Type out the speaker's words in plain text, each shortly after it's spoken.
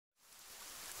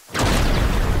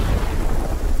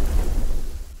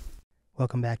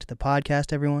Welcome back to the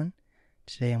podcast, everyone.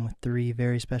 Today I'm with three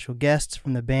very special guests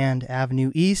from the band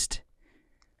Avenue East.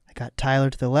 I got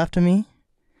Tyler to the left of me.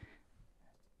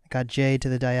 I got Jay to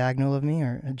the diagonal of me,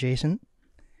 or adjacent.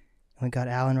 And we got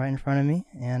Alan right in front of me.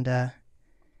 And I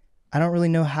don't really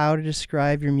know how to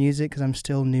describe your music because I'm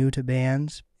still new to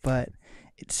bands, but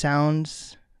it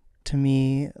sounds to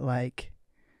me like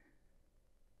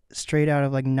straight out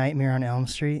of like Nightmare on Elm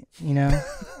Street, you know?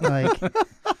 Like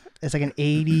it's like an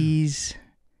 80s.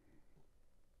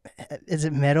 Is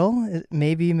it metal?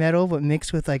 Maybe metal, but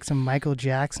mixed with like some Michael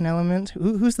Jackson elements.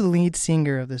 Who's the lead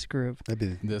singer of this group?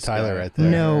 That'd be This Tyler guy. right there.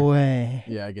 No way.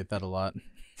 Yeah, I get that a lot.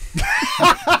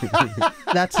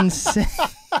 That's insane.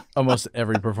 Almost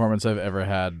every performance I've ever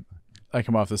had, I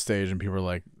come off the stage and people are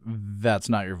like, "That's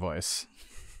not your voice."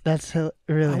 That's I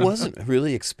really. wasn't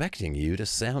really expecting you to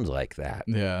sound like that.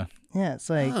 Yeah. Yeah, it's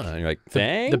like. And you're like, The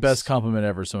thanks. best compliment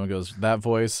ever. Someone goes, "That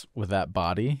voice with that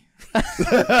body."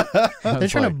 They're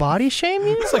trying to body shame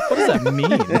you? It's like, what does that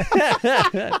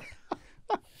mean?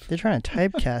 They're trying to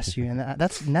typecast you, and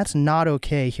that's not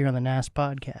okay here on the NAST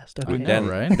podcast. Okay, know,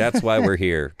 right? That's why we're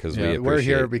here, because Yeah, we're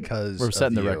here because We're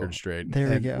setting the of you. record straight. there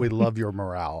we And go. we love your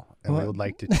morale, and What? we would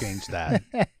like to change that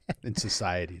in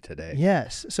society today.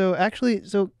 Yes. So actually,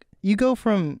 you go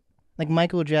from like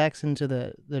Michael Jackson to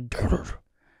the.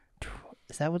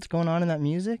 Is that what's going on in that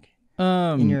music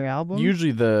in your album?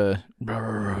 Usually the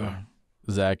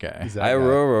Zach guy. Is that I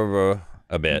guy?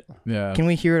 a bit. Yeah. Can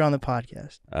we hear it on the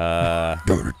podcast?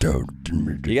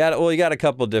 You got a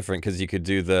couple different, because you could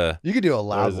do the You could do a What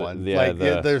loud is it? one. Yeah, like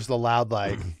the- there's the loud,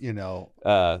 like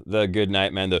the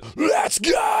Goodnight Man, the let's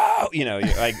go. You know,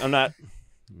 you're like I'm not.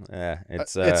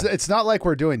 it's not like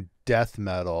we're doing death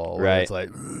metal. Where Right. It's like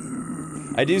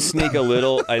I do sneak a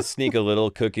little. I sneak a little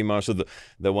Cookie Monster,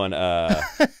 the one.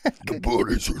 The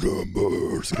bodies are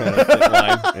numbers. Kind of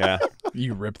line. Yeah,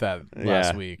 You ripped that Yeah,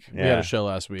 last week. We had yeah. a show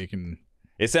last week and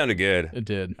it sounded good. it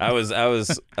did. I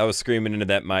was screaming into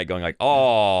that mic, going like,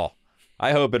 "Oh,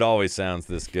 I hope it always sounds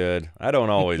this good. I don't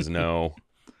always know."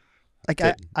 Like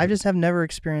I just have never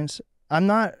experienced. I'm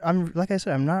like I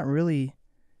said, I'm not really.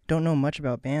 Don't know much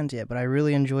about bands yet, but I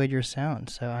really enjoyed your sound,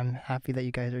 so I'm happy that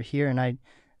you guys are here. And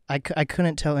I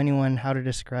couldn't tell anyone how to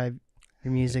describe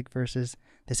your music versus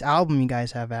this album you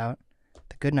guys have out,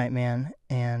 The Goodnight Man,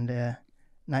 and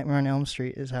Nightmare on Elm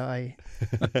Street is how I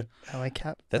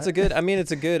cap. That's a good. I mean,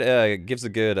 it's a good. Gives a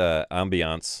good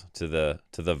ambiance to the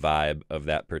vibe of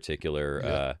that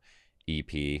particular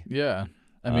EP. Yeah.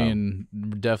 I mean,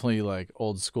 definitely like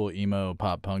old school emo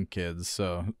pop punk kids,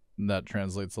 so that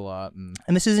translates a lot. And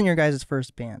And this isn't your guys'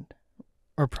 first band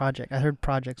or project. I heard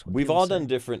projects. what We've people all say. done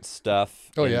different stuff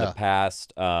Oh, in yeah. the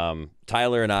past.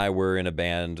 Tyler and I were in a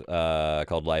band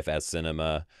called Life as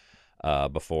Cinema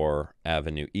before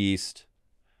Avenue East.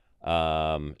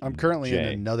 I'm currently in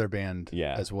Jay. another band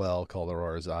Yeah. as well called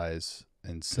Aurora's Eyes,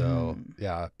 and so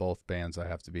yeah, both bands I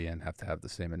have to be in have to have the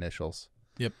same initials.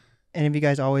 And have you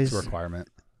guys always It's a requirement.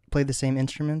 played the same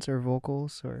instruments or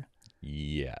vocals or?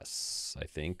 Yes, I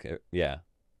think. Yeah.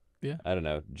 Yeah. I don't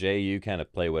know. Jay, you kind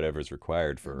of play whatever's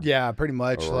required for Yeah, pretty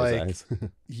much. Aurora's Like, Eyes.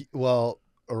 well,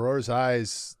 Aurora's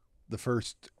Eyes, the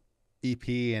first EP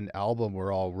and album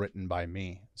were all written by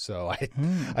me, so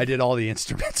I did all the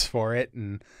instruments for it,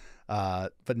 and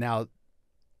but now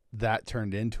that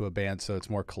turned into a band, so it's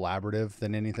more collaborative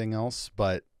than anything else.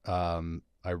 But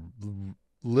I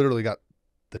literally got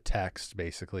the text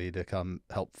basically to come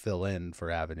help fill in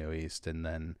for Avenue East, and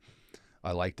then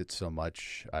I liked it so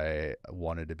much I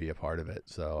wanted to be a part of it.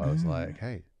 So I was like,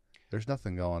 hey, there's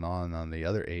nothing going on the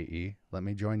other AE. Let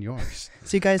me join yours.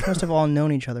 So you guys must have all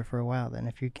known each other for a while then,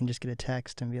 if you can just get a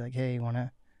text and be like, hey, you want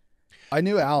to... I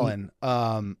knew Alan.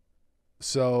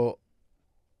 So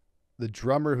the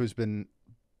drummer who's been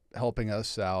helping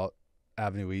us out,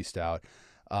 Avenue East out,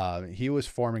 he was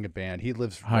forming a band. He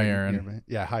lives Hi, right Aaron. near me.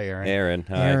 Yeah, hi, Aaron. Aaron.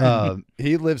 Hi. Aaron.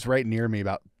 He lives right near me,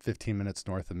 about 15 minutes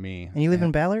north of me. And you live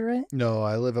in Ballard, right? No,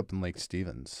 I live up in Lake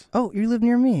Stevens. Oh, you live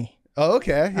near me. Oh,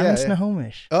 okay. I'm Yeah. in yeah.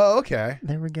 Snohomish. Oh, okay.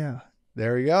 There we go.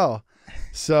 There we go.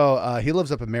 So he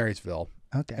lives up in Marysville.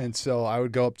 Okay. And so I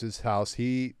would go up to his house.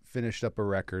 He finished up a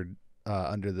record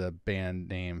under the band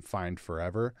name Find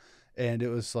Forever. And it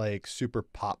was like super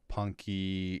pop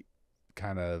punky,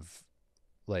 kind of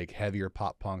like heavier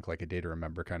pop punk, like A Day to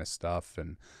Remember kind of stuff.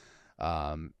 And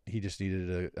he just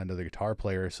needed another guitar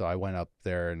player. So I went up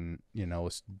there and,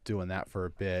 was doing that for a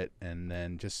bit. And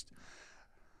then just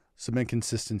some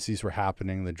inconsistencies were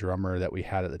happening. The drummer that we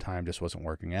had at the time just wasn't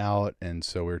working out. And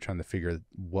so we were trying to figure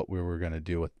what we were going to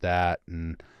do with that.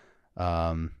 And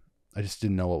I just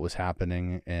didn't know what was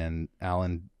happening. And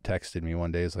Alan texted me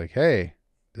one day. He's like, hey,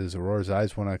 does Aurora's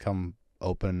Eyes want to come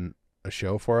open a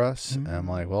show for us. And I'm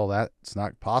like, well, that's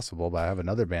not possible, but I have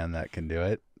another band that can do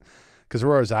it. Because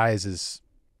Aurora's Eyes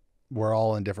we're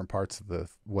all in different parts of the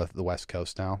West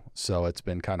Coast now, so it's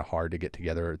been kind of hard to get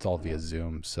together. It's all via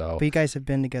Zoom. So, but you guys have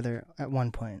been together at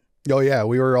one point. Oh yeah,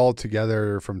 we were all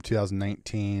together from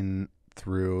 2019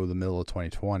 through the middle of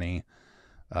 2020.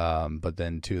 But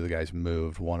then two of the guys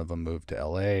moved. One of them moved to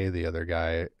LA. The other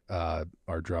guy,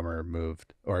 our drummer,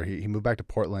 he moved back to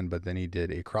Portland, but then he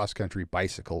did a cross-country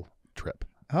bicycle trip.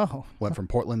 Oh. Went from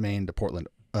Portland, Maine to Portland,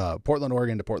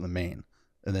 Oregon to Portland, Maine,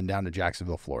 and then down to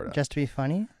Jacksonville, Florida. Just to be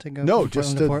funny? To go No, from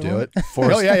just Portland to to do it.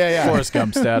 Forrest, yeah. Forrest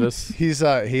Gump status. He's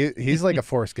like a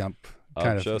Forrest Gump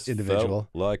kind of just individual.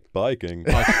 felt like biking.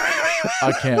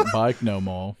 I can't bike no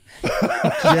more.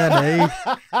 Jenny.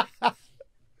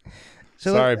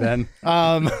 Sorry, Ben.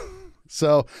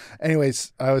 So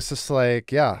anyways, I was just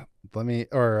like, yeah,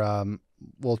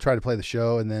 we'll try to play the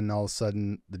show. And then all of a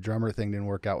sudden the drummer thing didn't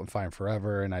work out with Fine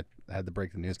Forever. And I had to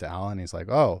break the news to Alan. He's like,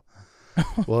 oh,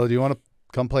 well, do you want to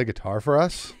come play guitar for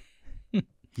us?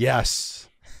 Yes.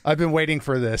 I've been waiting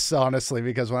for this, honestly,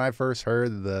 because when I first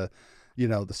heard the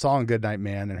song Goodnight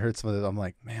Man and heard some of it, I'm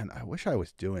like, man, I wish I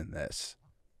was doing this.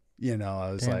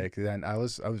 I was like, then I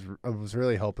was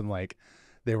really hoping like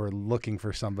they were looking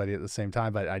for somebody at the same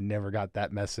time, but I never got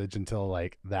that message until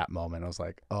like that moment. I was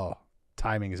like, oh,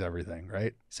 timing is everything,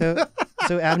 right? So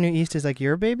Avenue East is like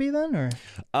your baby then, or?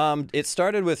 It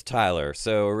started with Tyler.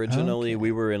 So originally Okay.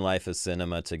 we were in Life as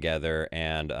Cinema together,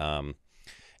 and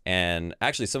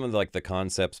actually some of the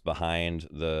concepts behind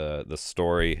the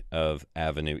story of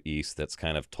Avenue East that's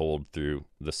kind of told through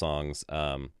the songs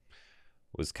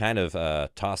was kind of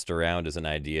tossed around as an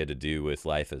idea to do with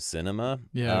Life as Cinema.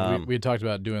 Yeah, we had talked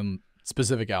about doing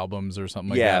specific albums or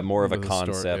something like that. Yeah, more of a with the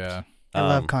story, concept. yeah. I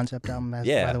love concept albums,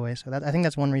 yeah. by the way. So I think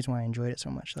that's one reason why I enjoyed it so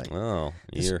much. Like, Oh,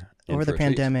 you're in over for the a treat.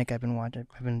 pandemic, I've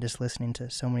been just listening to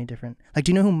so many different. Like,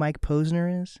 do you know who Mike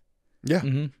Posner is? Yeah.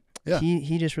 Mm-hmm. Yeah.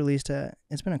 He just released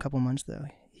it's been a couple months though.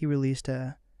 He released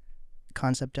a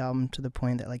concept album to the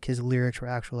point that like his lyrics were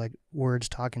actual like words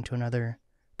talking to another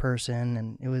person,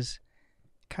 and it was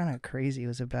kind of crazy. It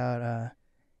was about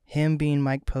him being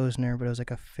Mike Posner, but it was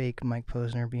like a fake Mike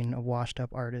Posner being a washed up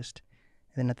artist.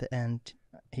 And then at the end,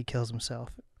 he kills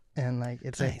himself, and like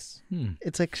it's Nice.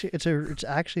 it's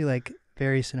actually like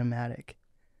very cinematic,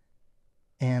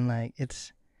 and like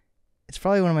it's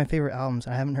probably one of my favorite albums.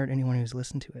 I haven't heard anyone who's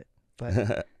listened to it,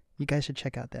 but you guys should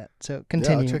check out that. So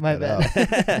continue. check My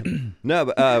that bad. No,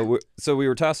 but so we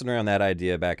were tossing around that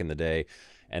idea back in the day,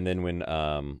 and then when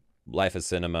Life as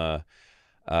Cinema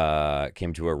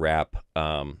came to a wrap,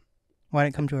 Why didn't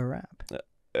it come to a rap?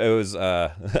 it was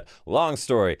long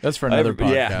story. That's for another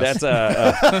podcast. Yeah, that's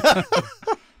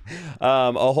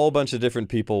a whole bunch of different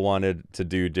people wanted to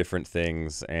do different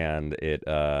things, and it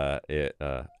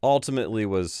ultimately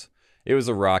was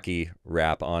a rocky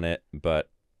wrap on it, but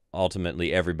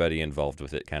ultimately everybody involved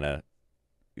with it kind of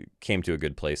came to a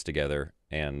good place together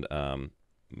and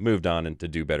moved on and to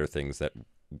do better things that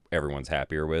everyone's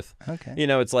happier with. Okay.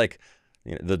 It's like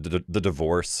the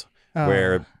divorce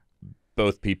where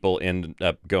both people end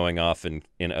up going off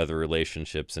in other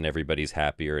relationships and everybody's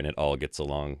happier and it all gets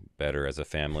along better as a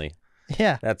family.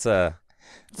 Yeah. That's That's a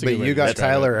But good way you to got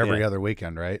describe Tyler it. every Yeah. other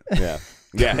weekend, right? yeah,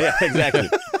 exactly.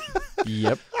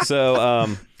 Yep.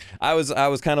 So I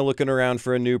was kind of looking around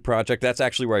for a new project. That's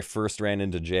actually where I first ran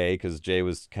into Jay, because Jay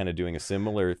was kind of doing a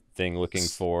similar thing, looking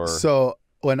for. So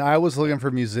when I was looking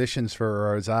for musicians for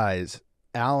Aurora's Eyes,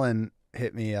 Alan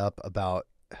hit me up about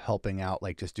helping out,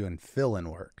 like just doing fill-in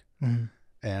work. Mhm.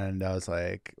 And I was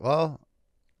like, well,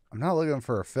 I'm not looking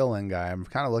for a fill-in guy. I'm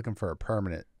kind of looking for a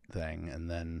permanent thing. And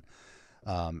then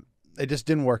it just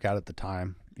didn't work out at the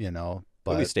time, but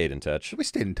but we stayed in touch. we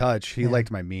stayed in touch. He Yeah. liked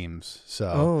my memes.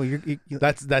 So Oh, you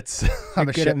that's I'm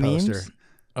a good shit at memes? poster.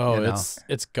 Oh, You know.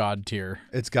 it's god tier.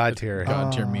 It's God tier.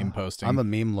 God tier Oh. meme posting. I'm a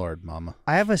meme lord, mama.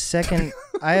 I have a second.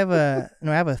 I have a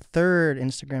third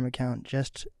Instagram account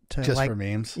just to Just like. for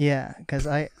memes. Yeah, because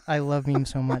I love memes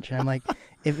so much, and I'm like,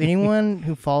 if anyone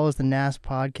who follows the NAST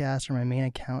podcast or my main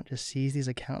account just sees these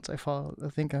accounts I follow, they'll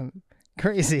think I'm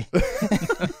crazy.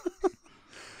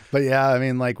 But yeah, I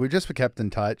mean, like we just kept in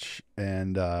touch,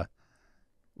 and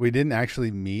we didn't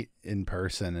actually meet in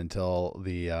person until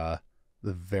the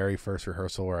very first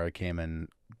rehearsal where I came and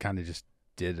kind of just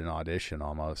did an audition.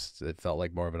 Almost, it felt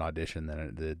like more of an audition than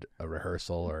it did a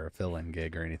rehearsal or a fill-in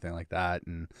gig or anything like that,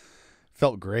 and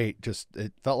felt great. Just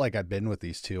it felt like I've been with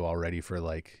these two already for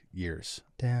like years.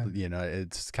 Damn.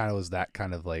 It's kind of was that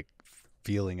kind of like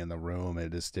feeling in the room.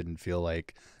 It just didn't feel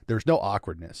like there's no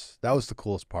awkwardness. That was the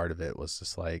coolest part of it, was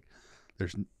just like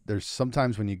there's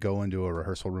sometimes when you go into a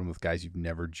rehearsal room with guys you've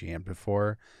never jammed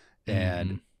before,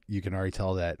 and you can already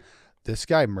tell that this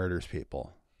guy murders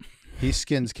people. He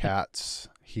skins cats.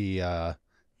 He's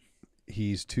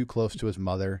too close to his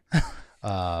mother.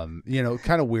 You know,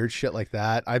 kind of weird shit like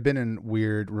that. I've been in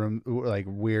weird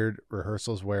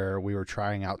rehearsals where we were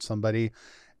trying out somebody,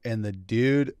 and the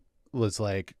dude was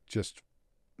like just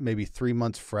maybe 3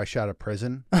 months fresh out of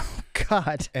prison. Oh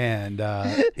God. And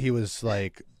he was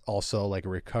like also like a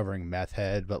recovering meth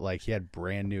head, but like he had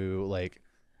brand new like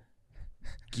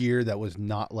gear that was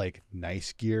not like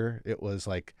nice gear. It was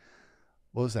like,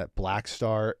 what was that, Black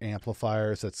Star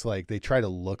amplifiers? It's like they try to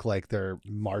look like they're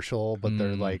Marshall, but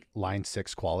they're like line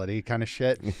 6 quality kind of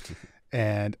shit.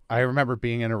 And I remember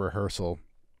being in a rehearsal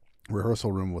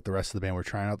room with the rest of the band. We're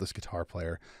trying out this guitar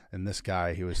player, and this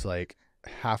guy, he was like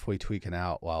halfway tweaking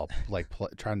out while like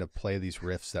trying to play these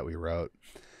riffs that we wrote.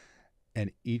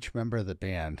 And each member of the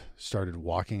band started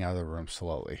walking out of the room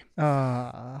slowly.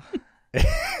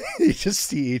 You just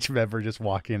see each member just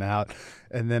walking out,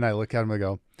 and then I look at him and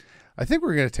go, I think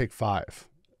we're going to take 5.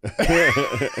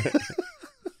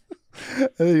 And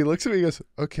then he looks at me and goes,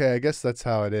 okay, I guess that's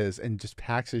how it is, and just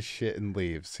packs his shit and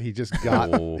leaves. He just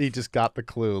got the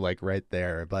clue like right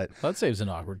there. But that saves an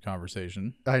awkward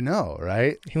conversation. I know,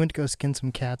 right? He went to go skin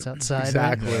some cats outside.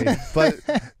 Exactly. Right? But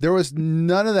there was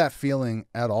none of that feeling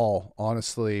at all,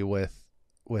 honestly, with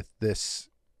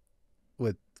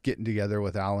getting together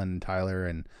with Alan and Tyler,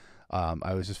 and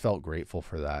I was just felt grateful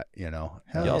for that, you know.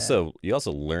 Hell You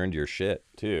also learned your shit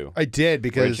too. I did,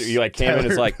 because you like came in,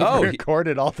 it's like, oh,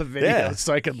 recorded all the videos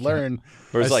so I could learn.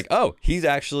 Or it's like, oh, he's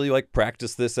actually like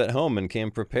practiced this at home and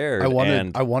came prepared. I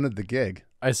wanted the gig.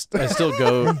 I still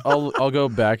go. I'll go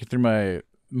back through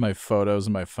my photos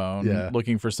on my phone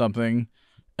looking for something,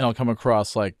 and I'll come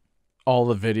across like all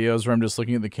the videos where I'm just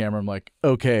looking at the camera. I'm like,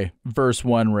 okay, verse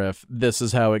 1 riff. This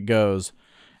is how it goes.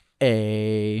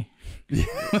 I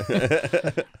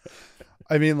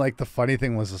mean, like the funny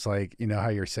thing was just like, you know how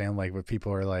you're saying like when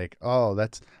people are like, oh,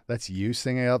 that's you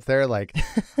singing up there. Like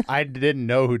I didn't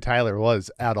know who Tyler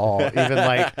was at all. Even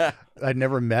like I'd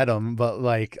never met him, but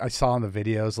like I saw in the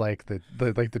videos like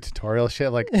the tutorial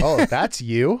shit. Like, oh, that's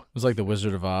you. It was like the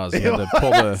Wizard of Oz. You had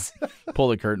to pull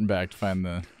the curtain back to find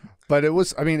the. But it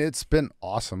was. I mean, it's been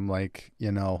awesome. Like,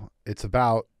 you know, it's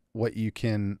about what you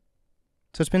can.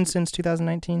 So it's been since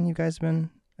 2019. You guys have been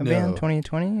a band,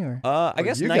 2020, or I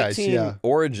guess 19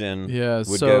 origin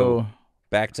would go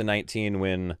back to 19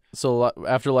 when. So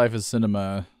after Life is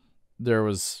Cinema, there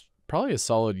was probably a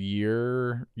solid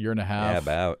year and a half. Yeah,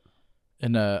 about.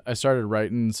 And I started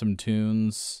writing some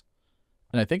tunes,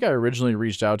 and I think I originally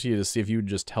reached out to you to see if you would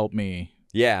just help me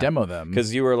demo them.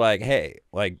 Because you were like, hey,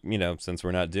 like, you know, since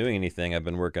we're not doing anything, I've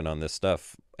been working on this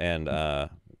stuff, and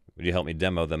would you help me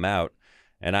demo them out?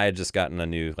 And I had just gotten a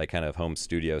new like kind of home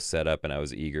studio set up, and I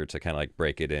was eager to kind of like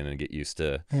break it in and get used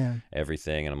to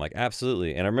everything. And I'm like,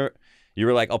 absolutely. And I remember you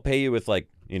were like, I'll pay you with like,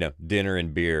 you know, dinner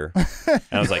and beer. And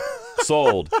I was like,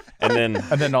 sold. And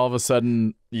then all of a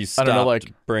sudden you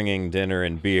stopped bringing dinner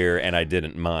and beer, and I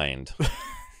didn't mind.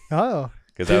 Oh.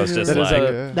 Because I was just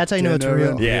that's how you know it's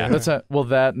real. Yeah.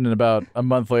 That, and about a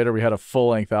month later, we had a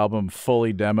full-length album,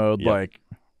 fully demoed, like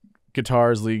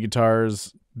guitars, lead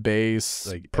guitars, bass,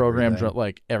 like programmed,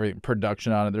 like every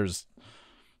production on it. There's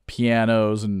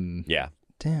pianos and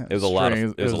damn, it was a lot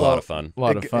of fun. A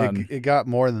lot of fun. It got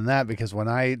more than that, because when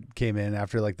I came in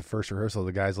after like the first rehearsal,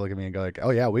 the guys look at me and go like, "Oh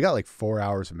yeah, we got like 4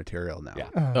 hours of material now."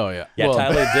 Yeah. Oh yeah. Yeah.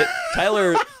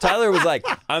 Well, Tyler was like,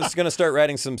 "I'm just gonna start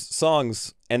writing some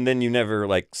songs," and then you never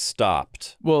like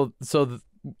stopped. Well, so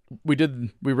we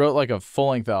wrote like a full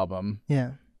length album.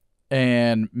 Yeah.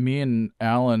 And me and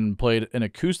Alan played an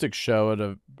acoustic show at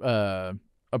a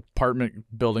apartment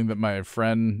building that my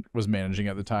friend was managing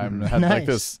at the time. And it had like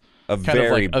this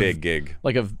very big gig,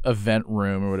 like a event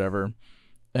room or whatever.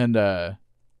 And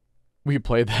we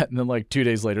played that, and then like 2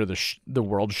 days later, the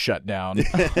world shut down.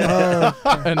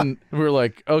 And we were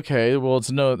like, okay, well,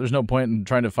 there's no point in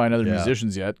trying to find other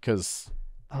musicians yet, because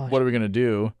what are we gonna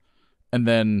do? And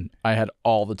then I had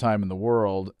all the time in the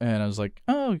world, and I was like,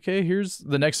 oh, okay, here's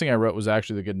the next thing I wrote was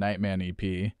actually the Goodnight Man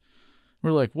EP.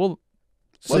 We're like, well,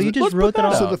 so you just wrote that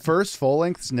out. So the first full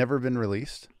length's never been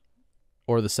released?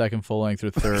 Or the second full length or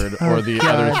third, or the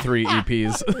other 3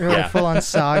 EPs. Full on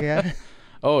saga.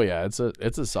 Oh yeah, it's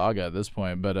a saga at this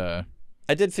point. But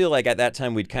I did feel like at that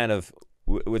time we'd kind of,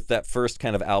 with that first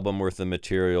kind of album worth of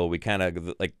material, we kind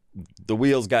of like the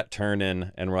wheels got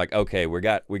turning, and we're like, okay, we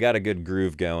got a good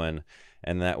groove going,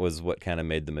 and that was what kind of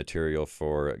made the material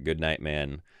for Goodnight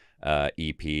Man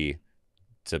EP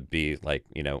to be like,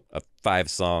 you know, a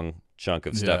 5-song chunk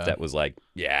of stuff that was like,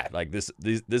 like this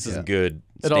is good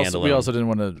standalone. We also didn't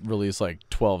want to release like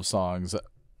 12 songs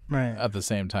Right. at the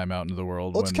same time out into the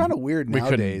world. Well, it's when kind of weird we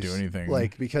nowadays. couldn't do anything.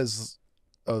 Like, because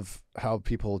of how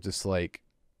people just like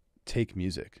take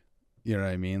music. You know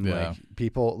what I mean? Yeah. Like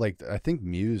people, like I think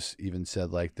Muse even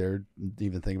said like they're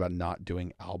even thinking about not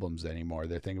doing albums anymore.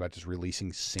 They're thinking about just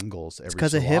releasing singles every. It's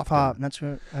because so of hip hop. often. That's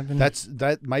what I've been.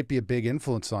 That might be a big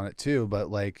influence on it too.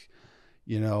 But like,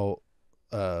 you know,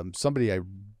 somebody I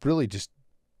really just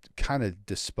kind of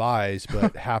despise,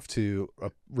 but have to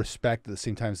respect at the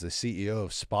same time as the CEO of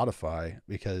Spotify,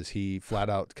 because he flat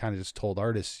out kind of just told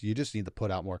artists, you just need to put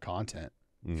out more content.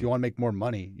 If you want to make more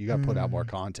money, you got to put out more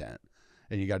content.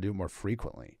 And you got to do it more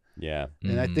frequently. Yeah.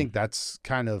 And I think that's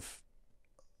kind of,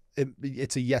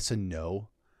 it's a yes and no,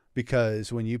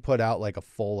 because when you put out like a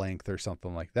full length or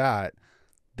something like that,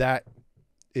 that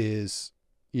is,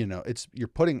 you know, you're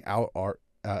putting out art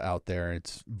out there, and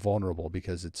it's vulnerable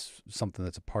because it's something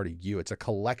that's a part of you. It's a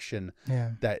collection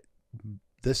that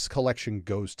this collection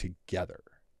goes together.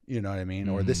 You know what I mean?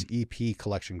 Or this EP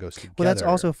collection goes together. Well, that's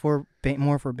also for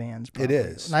more for bands. Probably. It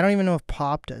is. I don't even know if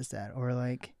pop does that, or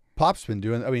like. Pop's been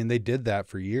doing. I mean, they did that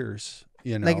for years.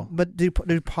 You know, like, but do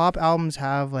pop albums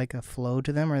have like a flow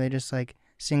to them, or are they just like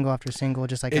single after single,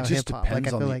 just like it how just hip hop? depends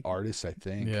Like, I on feel the like artist. I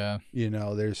think. Yeah. You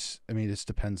know, it just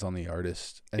depends on the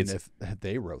artist and if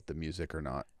they wrote the music or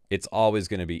not. It's always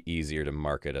going to be easier to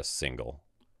market a single,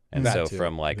 and That so too.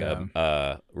 from like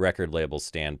a record label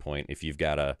standpoint, if you've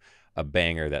got a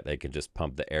banger that they can just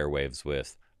pump the airwaves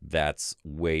with, that's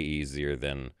way easier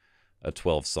than a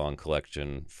 12-song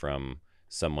collection from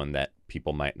someone that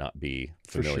people might not be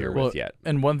familiar with yet.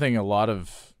 And one thing a lot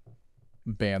of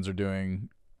bands are doing,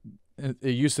 it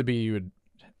used to be you would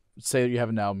say that you have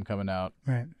an album coming out,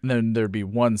 right, and then there'd be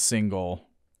one single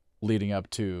leading up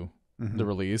to the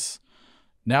release.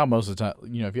 Now, most of the time,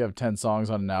 you know, if you have 10 songs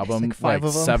on an album, like 5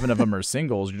 of them. 7 of them are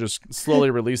singles. You're just slowly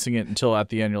releasing it until at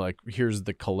the end, you're like, here's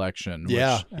the collection.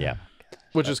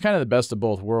 Which is kind of the best of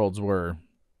both worlds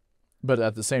but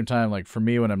at the same time, like for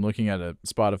me, when I'm looking at a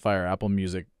Spotify or Apple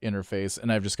Music interface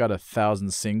and I've just got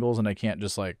 1,000 singles and I can't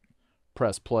just like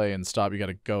press play and stop, you got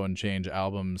to go and change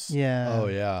albums. Yeah. Oh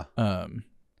yeah.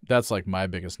 That's like my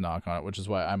biggest knock on it, which is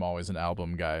why I'm always an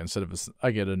album guy instead of I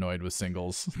get annoyed with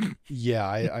singles. Yeah,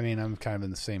 I mean, I'm kind of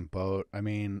in the same boat. I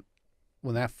mean,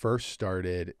 when that first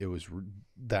started, it was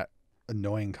that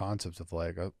annoying concept of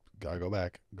like, oh, gotta go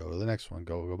back, go to the next one,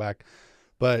 go back.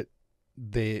 But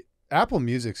the Apple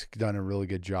Music's done a really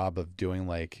good job of doing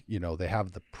like, you know, they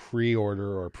have the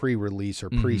pre-order or pre-release or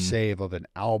pre-save of an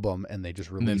album, and they just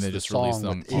release the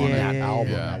song within that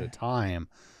album at a time,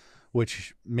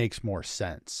 which makes more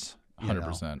sense.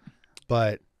 100%.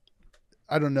 But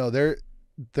I don't know.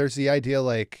 There's the idea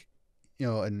like, you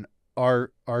know, in our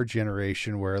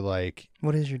generation where like,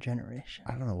 what is your generation?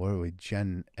 I don't know, what are we,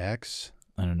 Gen X?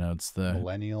 I don't know. It's the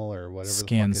millennial or whatever.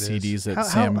 Scan the fuck it is. CDs at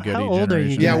Sam Goody how old generation.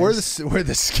 are you Yeah, guys? we're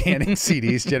the scanning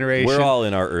CDs generation. We're all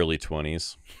in our early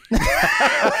 20s.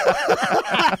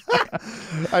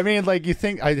 I mean, like, you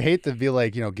think, I'd hate to be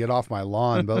like, you know, get off my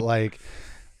lawn, but like,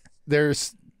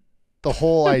 there's the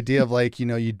whole idea of like, you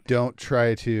know, you don't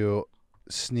try to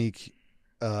sneak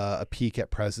a peek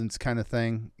at presents kind of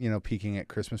thing, you know, peeking at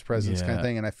Christmas presents kind of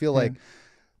thing. And I feel like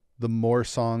the more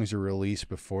songs you release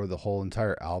before the whole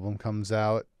entire album comes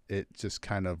out, it just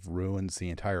kind of ruins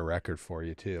the entire record for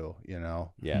you too, you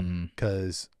know? Yeah.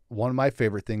 Because one of my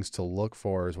favorite things to look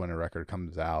for is when a record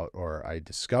comes out or I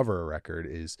discover a record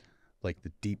is like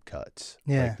the deep cuts.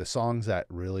 Yeah. Like the songs that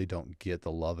really don't get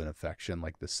the love and affection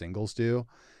like the singles do,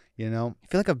 you know? You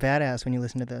feel like a badass when you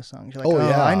listen to those songs. You're like, Oh,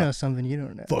 yeah. I know something you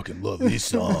don't know. Fucking love these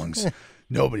songs.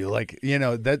 Nobody like, you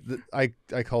know, I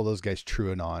call those guys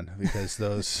true and on because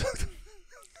those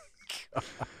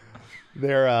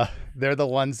they're the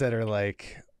ones that are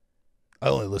like, I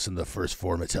only listened to the first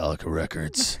 4 Metallica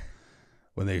records.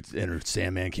 When they entered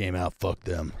Sandman came out, fuck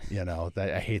them. You know,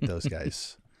 I hate those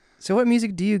guys. So what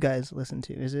music do you guys listen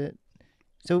to? Is it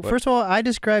first of all, I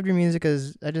described your music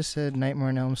as, I just said Nightmare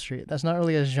on Elm Street. That's not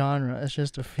really a genre. It's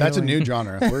just a feeling. That's a new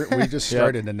genre. We just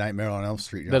started the Nightmare on Elm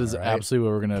Street genre. That is absolutely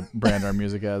what we're going to brand our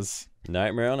music as.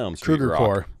 Nightmare on Elm Street. Kruger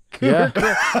Core. Yeah.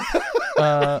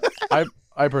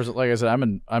 I personally, like I said,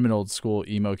 I'm an old school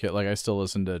emo kid. Like I still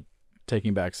listen to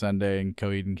Taking Back Sunday and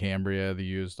Coheed and Cambria, The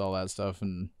Used, all that stuff,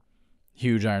 and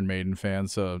huge Iron Maiden fan.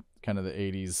 So kind of the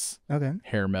 80s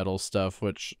hair metal stuff,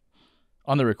 which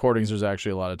on the recordings, there's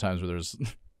actually a lot of times where there's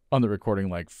on the recording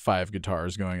like 5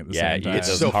 guitars going at the same time. Yeah,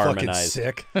 it's so harmonized.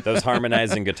 fucking sick. Those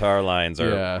harmonizing guitar lines are.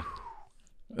 Yeah.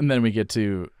 And then we get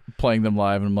to playing them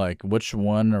live, and I'm like, which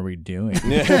one are we doing?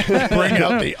 Bring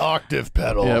up the octave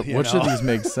pedal. Yeah, which of these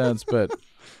makes sense? But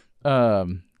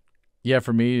Yeah,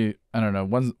 for me, I don't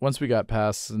know. Once we got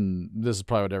past, and this is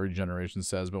probably what every generation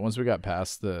says, but once we got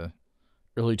past the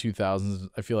early 2000s,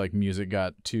 I feel like music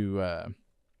got too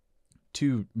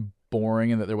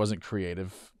boring, and that there wasn't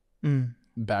creative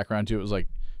background to it. It was like,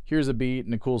 here's a beat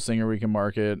and a cool singer we can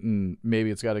market, and maybe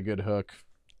it's got a good hook,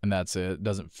 and that's it. It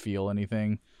doesn't feel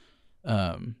anything.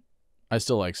 I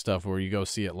still like stuff where you go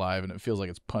see it live and it feels like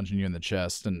it's punching you in the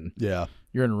chest, and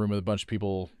you're in a room with a bunch of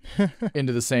people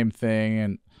into the same thing.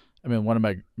 And I mean, one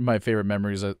of my favorite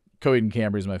memories, Coheed and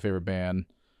Cambria is my favorite band.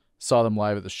 Saw them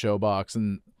live at the Showbox,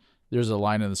 and there's a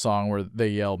line in the song where they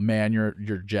yell, "Man, you're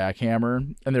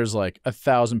jackhammer," and there's like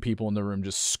 1,000 people in the room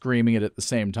just screaming it at the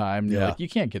same time. And you're like, you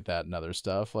can't get that in other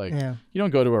stuff. Like, you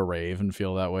don't go to a rave and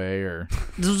feel that way, or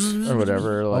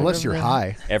whatever. Like, unless you're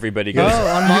high. Everybody goes.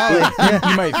 on Molly.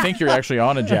 You might think you're actually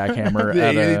on a jackhammer.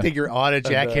 You think you're on a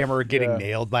jackhammer, getting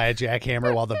nailed by a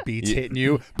jackhammer while the beat's hitting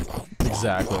you.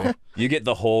 Exactly. You get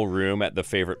the whole room at the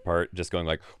favorite part just going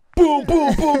like, boom,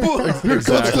 boom, boom, boom. Here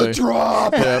comes the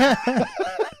drop. Yep.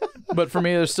 But for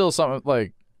me, there's still something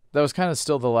like that was kind of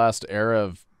still the last era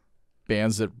of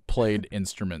bands that played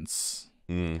instruments.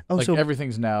 Oh, like so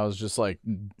everything's now is just like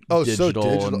so digital.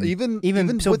 digital.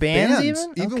 Even so with bands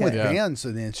even Okay. with Yeah. bands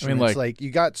and instruments, I mean, like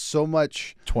you got so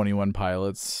much. 21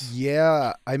 Pilots.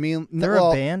 Yeah, I mean, they're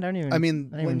a band. I I mean,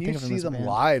 don't even when think you of them see as a them band.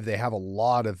 live, they have a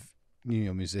lot of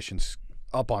musicians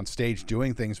up on stage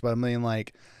doing things. But I mean,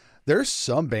 like, there's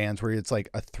some bands where it's like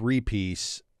a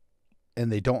 3-piece,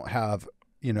 and they don't have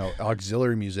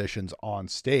auxiliary musicians on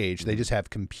stage. They just have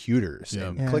computers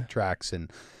and click tracks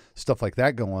and stuff like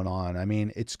that going on. I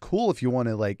mean, it's cool if you want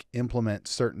to like implement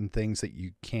certain things that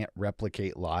you can't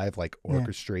replicate live, like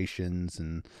orchestrations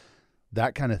and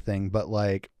that kind of thing. But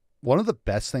like, one of the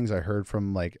best things I heard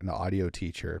from like an audio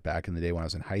teacher back in the day when I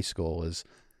was in high school is,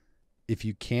 if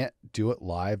you can't do it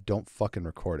live, don't fucking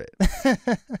record it.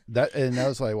 And I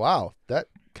was like, wow, that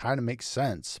kind of makes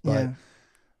sense. But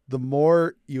the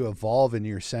more you evolve in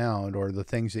your sound, or the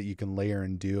things that you can layer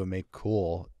and do and make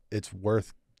cool, it's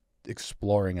worth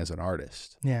exploring as an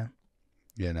artist. Yeah.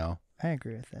 I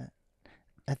agree with that.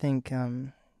 I think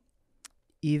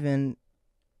even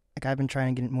like I've been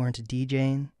trying to get more into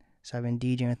DJing. So I've been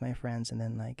DJing with my friends, and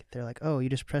then like they're like, "Oh, you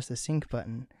just press the sync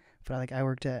button." But I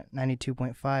worked at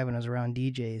 92.5 when I was around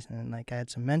DJs, and then like I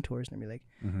had some mentors, and they'd be like,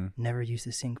 "Never use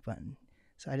the sync button."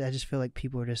 So I just feel like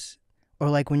people are just, or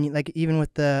like when you like even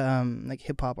with the like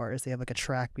hip hop artists, they have like a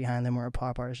track behind them, or a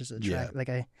pop artist just a track. Like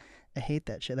I hate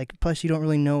that shit. Like plus you don't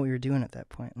really know what you're doing at that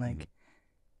point. Like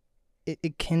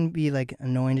it can be like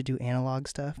annoying to do analog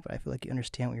stuff, but I feel like you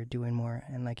understand what you're doing more,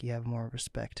 and like you have more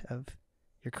respect of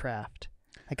your craft.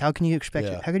 Like how can you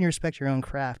respect your own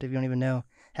craft if you don't even know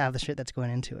half the shit that's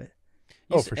going into it?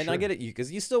 For and sure. I get it,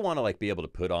 because you still want to like be able to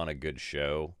put on a good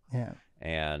show. Yeah.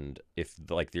 And if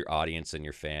like your audience and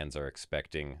your fans are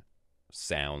expecting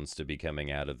sounds to be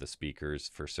coming out of the speakers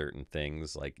for certain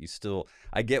things, like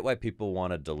I get why people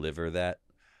want to deliver that.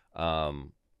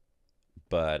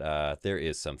 But there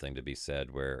is something to be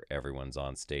said where everyone's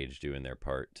on stage doing their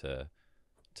part to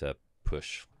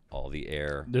push all the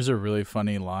air. There's a really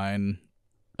funny line.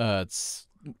 It's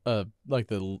like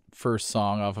the first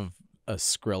song off of a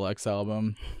Skrillex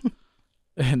album.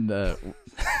 And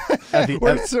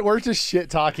we're just shit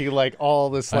talking like all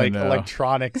this like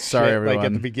electronic shit everyone. like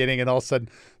at the beginning, and all of a sudden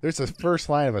there's the first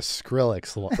line of a Skrillex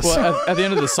song. Well, at the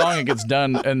end of the song it gets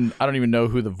done, and I don't even know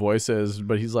who the voice is,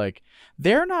 but he's like,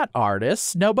 "They're not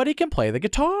artists. Nobody can play the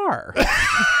guitar."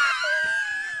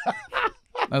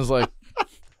 I was like,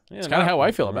 it's kind of how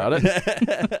I feel about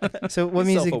it. So what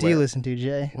music do you listen to,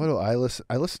 Jay? What do I listen?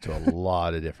 I listen to a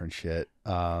lot of different shit.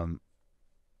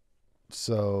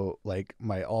 So like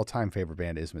my all-time favorite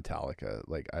band is Metallica.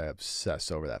 Like I obsess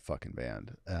over that fucking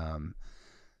band.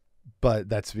 But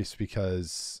that's just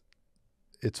because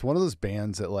it's one of those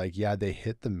bands that like, they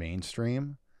hit the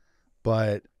mainstream,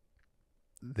 but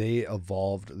they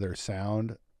evolved their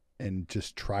sound and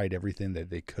just tried everything that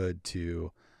they could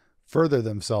to further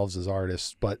themselves as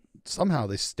artists, but somehow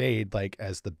they stayed like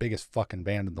as the biggest fucking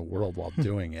band in the world while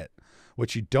doing it,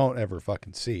 which you don't ever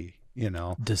fucking see.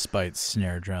 Despite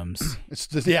snare drums. It's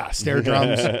just, snare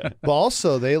drums. But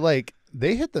also they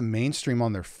hit the mainstream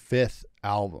on their 5th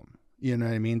album. You know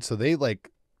what I mean? So they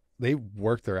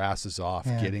worked their asses off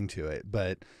getting to it.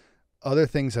 But other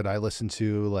things that I listen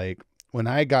to, like when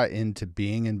I got into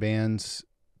being in bands,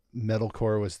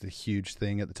 metalcore was the huge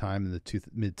thing at the time in the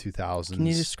mid 2000s. Can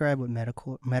you describe what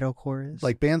metalcore is?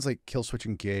 Like bands like Killswitch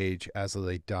Engage, As I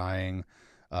Lay Dying.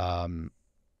 What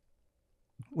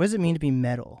does it mean to be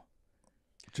metal?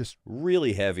 just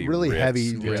really heavy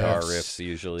guitar riffs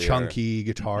usually, chunky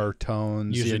guitar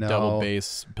tones, usually double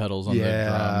bass pedals on the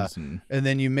drums, and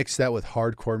then you mix that with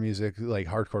hardcore music, like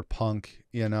hardcore punk,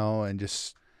 and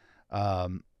just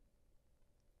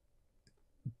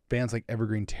bands like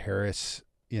Evergreen Terrace,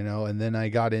 and then I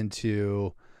got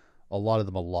into a lot of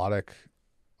the melodic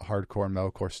hardcore and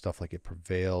metalcore stuff, like It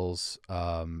Prevails,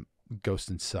 Ghost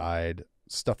Inside,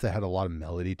 stuff that had a lot of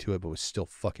melody to it but was still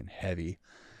fucking heavy.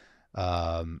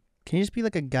 Can you just be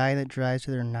like a guy that drives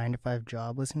to their 9-to-5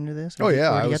 job listening to this?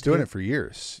 I was doing it for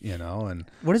years, and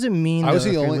what does it mean I was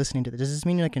if the you're only listening to this? Does this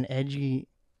mean you're like an edgy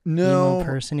no emo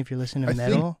person if you're listening to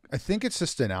metal? I think it's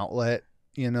just an outlet,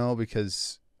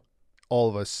 because all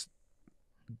of us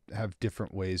have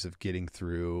different ways of getting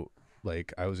through.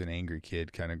 Like, I was an angry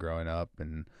kid kind of growing up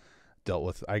and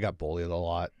I got bullied a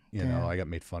lot, I got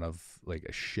made fun of like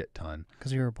a shit ton.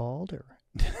 Because you were bald, or?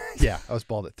 Yeah, I was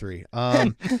bald at 3.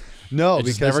 No, it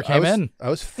just because never came in. I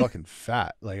was fucking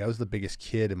fat. Like, I was the biggest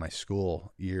kid in my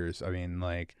school years. I mean,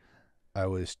 like, I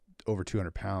was over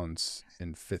 200 pounds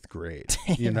in 5th grade.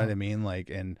 You know what I mean? Like,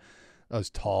 and I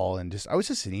was tall and I was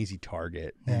just an easy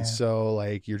target. Yeah. And so,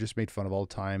 like, you're just made fun of all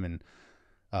the time, and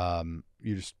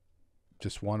you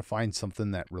just want to find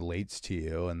something that relates to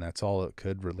you, and that's all it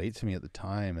could relate to me at the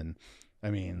time. And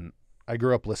I mean, I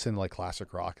grew up listening to like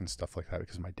classic rock and stuff like that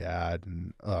because of my dad,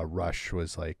 and Rush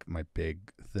was like my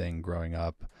big thing growing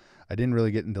up. I didn't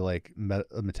really get into like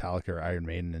Metallica or Iron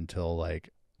Maiden until like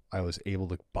I was able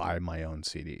to buy my own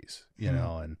CDs,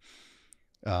 and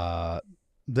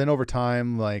then over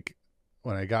time, like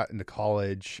when I got into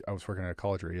college, I was working at a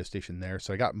college radio station there,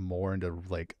 so I got more into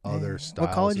like other styles.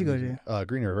 What college you go to?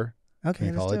 Green River.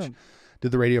 Okay, College. dope.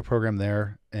 Did the radio program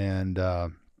there, and I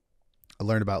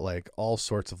learned about like all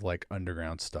sorts of like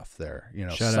underground stuff there.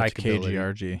 Shout out to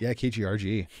KGRG. Yeah,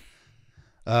 KGRG.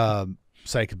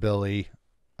 Psychobilly,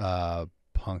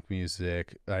 punk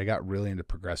music. I got really into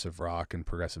progressive rock and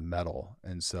progressive metal,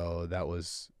 and so that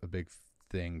was a big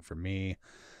thing for me.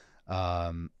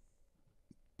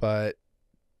 But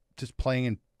just playing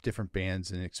in different bands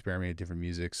and experimenting with different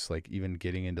musics, like even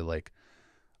getting into like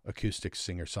acoustic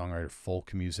singer-songwriter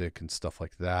folk music and stuff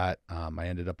like that. I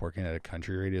ended up working at a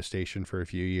country radio station for a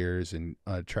few years, and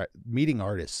meeting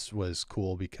artists was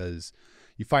cool because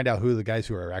you find out who the guys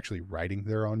who are actually writing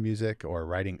their own music or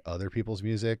writing other people's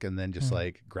music, and then just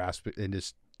like grasp it and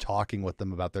just talking with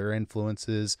them about their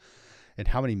influences and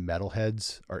how many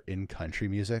metalheads are in country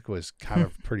music was kind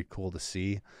of pretty cool to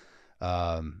see.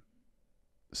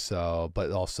 So,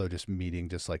 but also just meeting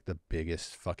just like the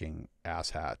biggest fucking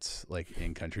asshats like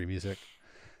in country music.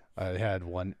 I had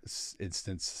one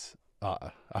instance.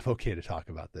 I'm okay to talk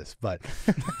about this, but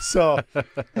so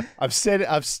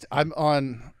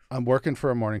I'm working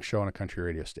for a morning show on a country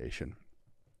radio station,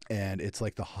 and it's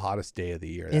like the hottest day of the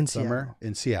year that summer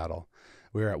in Seattle.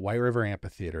 We were at White River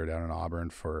Amphitheater down in Auburn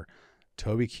for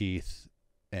Toby Keith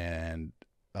and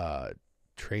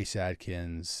Trace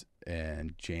Adkins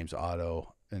and James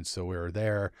Otto. And so we were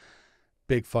there,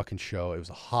 big fucking show. It was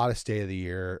the hottest day of the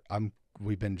year.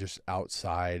 We've been just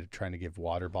outside trying to give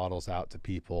water bottles out to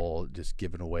people, just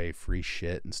giving away free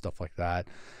shit and stuff like that.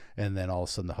 And then all of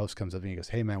a sudden the host comes up and he goes,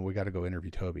 "Hey man, we got to go interview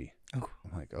Toby." Oh.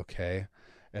 I'm like, okay.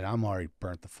 And I'm already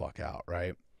burnt the fuck out.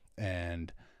 Right.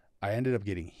 And I ended up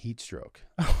getting heat stroke,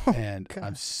 and God.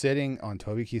 I'm sitting on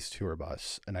Toby Keith's tour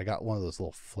bus, and I got one of those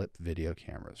little flip video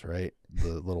cameras, right?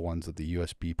 The little ones with the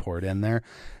USB port in there,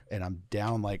 and I'm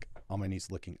down like on my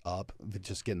knees looking up,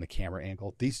 just getting the camera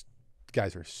angle. These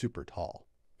guys are super tall.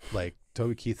 Like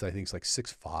Toby Keith, I think is like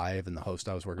 6'5", and the host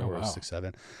I was working with was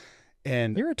 6'7".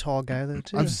 And you're a tall guy though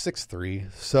too. I'm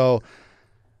 6'3", so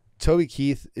Toby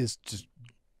Keith is just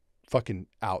fucking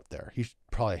out there. He's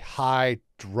probably high,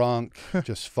 drunk,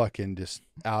 just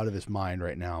out of his mind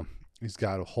right now. He's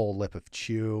got a whole lip of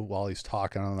chew while he's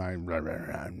talking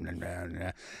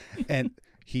and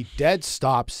he dead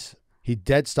stops. He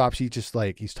just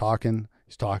like he's talking.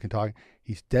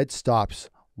 He dead stops,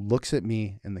 looks at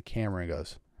me in the camera and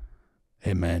goes,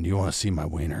 "Hey man, do you want to see my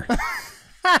wiener?"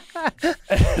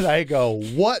 And I go,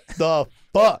 "What the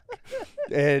fuck?"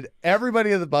 And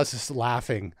everybody in the bus is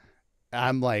laughing.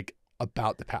 I'm like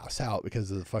about to pass out because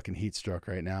of the fucking heat stroke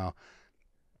right now.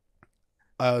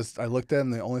 I looked at him.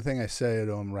 The only thing I said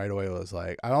to him right away was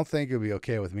like, "I don't think it'll be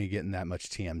okay with me getting that much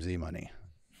TMZ money."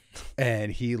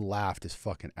 And he laughed his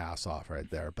fucking ass off right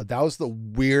there. But that was the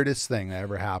weirdest thing that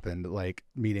ever happened, like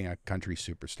meeting a country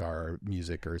superstar or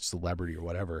music or celebrity or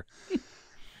whatever.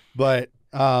 But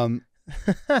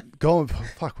Going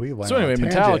fuck, we went So on a anyway,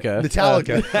 tangent.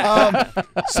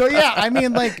 Metallica. So yeah, I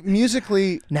mean, like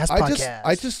musically, NAST I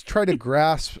podcast. just try to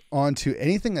grasp onto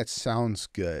anything that sounds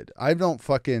good. I don't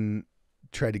fucking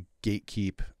try to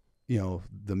gatekeep,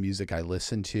 the music I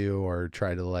listen to, or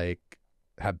try to like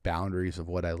have boundaries of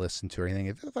what I listen to or anything.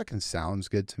 If it fucking sounds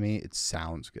good to me, it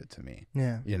sounds good to me.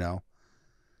 Yeah.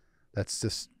 That's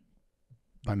just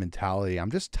my mentality.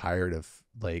 I'm just tired of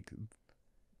like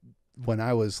when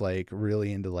I was like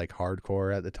really into like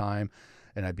hardcore at the time,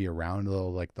 and I'd be around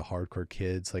like the hardcore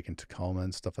kids like in Tacoma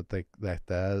and stuff like that at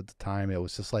the time. It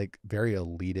was just like very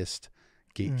elitist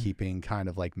gatekeeping kind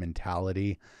of like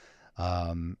mentality.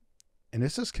 And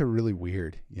it's just really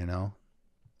weird,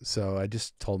 So I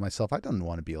just told myself I don't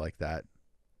want to be like that.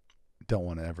 Don't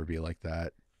want to ever be like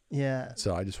that. Yeah.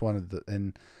 So I just wanted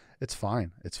and it's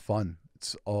fine. It's fun.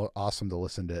 It's awesome to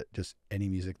listen to just any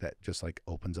music that just like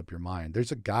opens up your mind.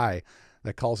 There's a guy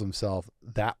that calls himself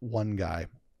That One Guy.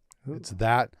 Ooh. It's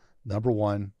that number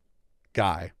one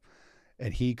guy.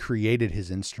 And he created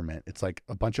his instrument. It's like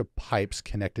a bunch of pipes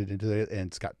connected into it, and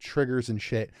it's got triggers and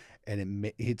shit.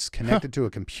 And it's connected to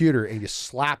a computer, and he just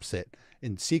slaps it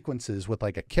in sequences with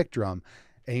like a kick drum,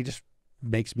 and he just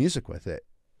makes music with it.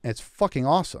 And it's fucking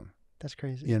awesome, That's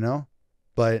crazy.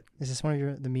 But Is this one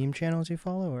of the meme channels you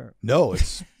follow, or? no,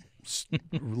 it's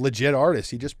legit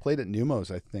artist. He just played at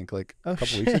Numos, I think, like a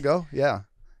couple weeks ago. Yeah,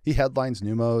 he headlines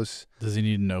Numos. Does he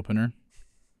need an opener?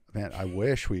 Man, I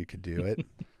wish we could do it.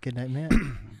 Goodnight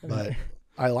Man. But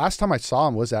last time I saw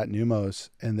him was at Numos,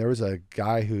 and there was a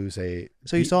guy who's a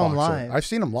So you saw him beatboxer. live? I've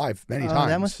seen him live many Oh, times.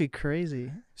 that must be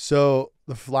crazy. So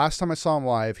the last time I saw him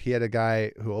live, he had a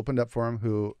guy who opened up for him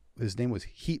who his name was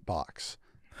Heatbox,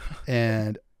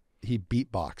 and he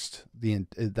beatboxed.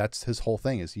 That's his whole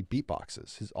thing, is he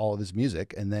beatboxes all of his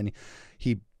music, and then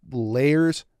he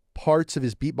layers parts of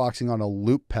his beatboxing on a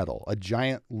loop pedal, a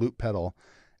giant loop pedal,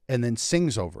 and then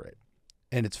sings over it,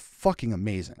 and it's fucking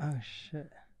amazing. Oh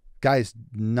shit. Guy's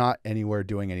not anywhere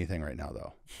doing anything right now,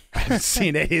 though. I haven't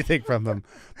seen anything from him.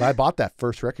 But I bought that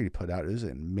first record he put out. It was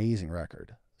an amazing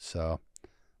record. So,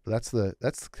 but that's the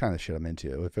kind of shit I'm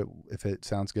into. If it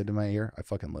sounds good to my ear, I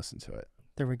fucking listen to it.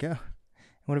 There we go.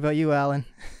 What about you, Alan?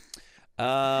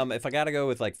 If I gotta go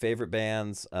with like favorite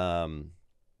bands,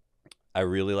 I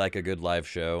really like a good live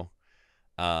show.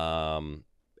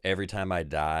 Every Time I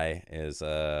Die is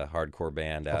a hardcore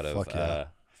band out of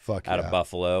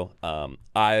Buffalo.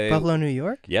 Buffalo, New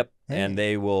York? Yep. Hey. And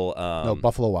they will No,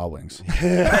 Buffalo Wild Wings.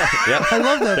 Yep. I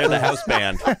love that. They're the place. house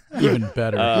band. Even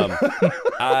better.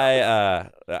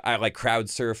 I like crowd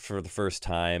surfed for the first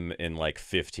time in like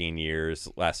 15 years.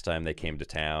 Last time they came to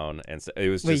town, and so it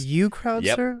was Wait, just you crowd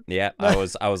yep. surf? Yeah, I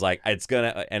was like, it's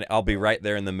gonna, and I'll be right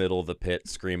there in the middle of the pit,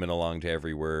 screaming along to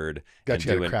every word. Got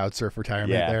you at a crowd surf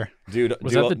retirement there. Dude.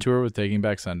 Was that the tour with Taking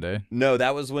Back Sunday? No,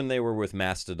 that was when they were with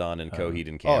Mastodon and Coheed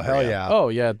and Cambria. Oh hell yeah! Oh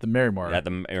yeah, at the Marymore.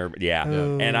 Yeah.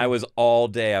 Oh. And I was all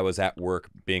day. I was at work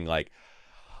being like,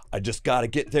 I just got to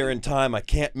get there in time. I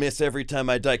can't miss Every Time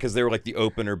I Die, because they were like the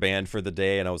opener band for the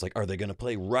day. And I was like, are they going to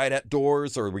play right at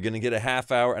doors, or are we going to get a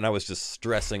half hour? And I was just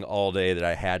stressing all day that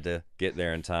I had to get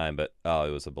there in time. But oh,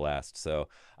 it was a blast. So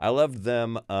I loved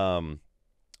them.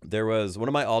 There was one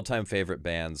of my all-time favorite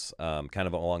bands, kind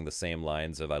of along the same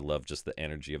lines of I love just the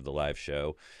energy of the live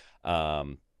show.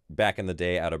 Back in the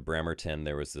day, out of Bremerton,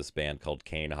 there was this band called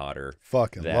Kane Hodder.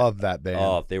 Fucking love that band.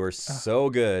 Oh, they were so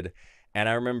good. And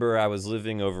I remember I was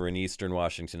living over in Eastern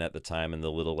Washington at the time in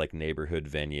the little like neighborhood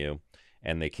venue,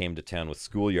 and they came to town with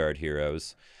Schoolyard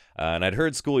Heroes. And I'd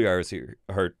heard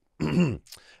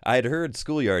I'd heard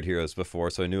Schoolyard Heroes before,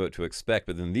 so I knew what to expect.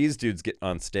 But then these dudes get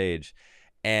on stage,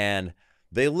 and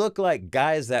they look like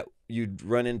guys that you'd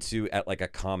run into at like a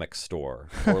comic store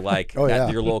or like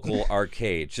at your local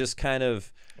arcade. Just kind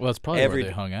of. Well, that's probably where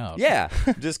they hung out. Yeah,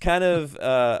 just kind of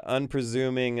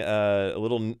unpresuming, a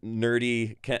little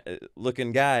nerdy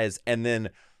looking guys, and then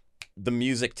the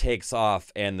music takes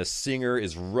off, and the singer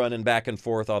is running back and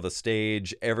forth on the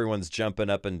stage. Everyone's jumping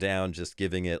up and down, just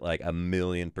giving it like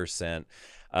 1,000,000%.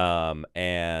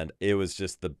 And it was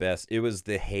just the best. It was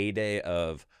the heyday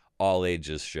of all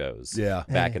ages shows. Yeah,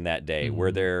 back in that day,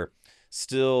 where they're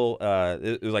still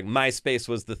it was like MySpace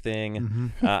was the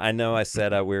thing. I know I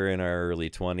said we were in our early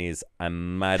 20s. I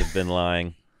might have been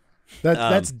lying.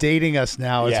 That's dating us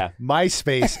now. Yeah.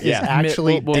 MySpace is Yeah.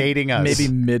 actually dating us. Maybe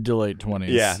mid to late 20s.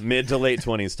 Yeah, mid to late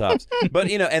 20s tops. But,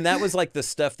 and that was like the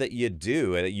stuff that you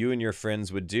do, that you and your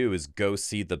friends would do, is go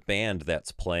see the band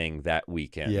that's playing that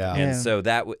weekend. Yeah. And so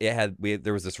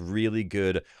there was this really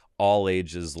good all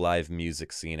ages live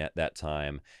music scene at that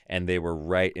time, and they were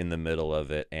right in the middle of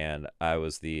it, and I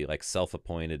was the like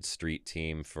self-appointed street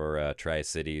team for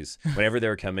Tri-Cities. Whenever they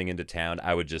were coming into town,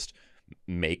 I would just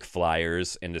make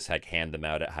flyers and just like hand them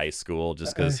out at high school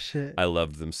just because I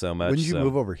loved them so much. When did you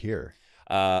move over here?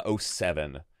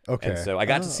 07. Okay. And so I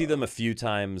got to see them a few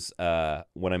times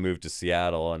when I moved to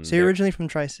Seattle. And so you're originally from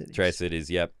Tri-Cities? Tri-Cities,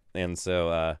 yep. And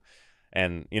so,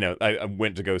 I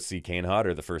went to go see Kane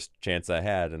Hodder the first chance I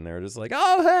had, and they were just like,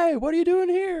 "Oh, hey, what are you doing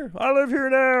here? I live here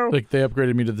now." Like they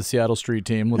upgraded me to the Seattle street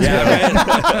team. Let's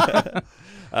Yeah,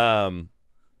 right.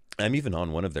 I'm even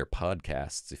on one of their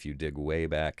podcasts. If you dig way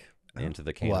back into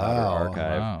the Kane Hodder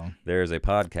archive, there's a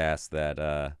podcast that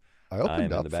I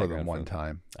opened up for them one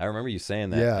time. I remember you saying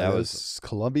that. Yeah, that was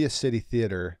Columbia City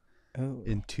Theater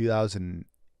in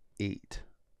 2008,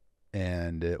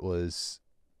 and it was.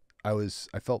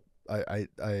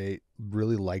 I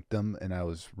really liked them, and I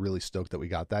was really stoked that we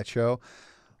got that show.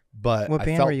 But what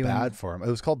band I felt were you bad in? for them.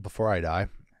 It was called Before I Die,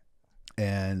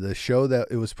 and the show that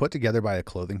it was put together by a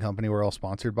clothing company we're all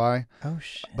sponsored by. Oh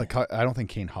shit! But I don't think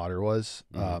Kane Hodder was,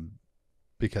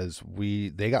 because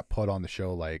they got put on the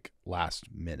show like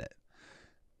last minute,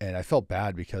 and I felt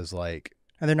bad because like.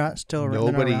 And they're not still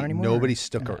they're not around anymore? Nobody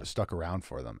stuck around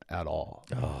for them at all.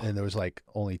 Oh. And there was like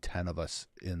only 10 of us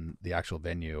in the actual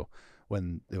venue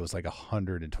when it was like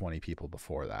 120 people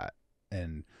before that.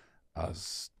 And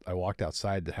I walked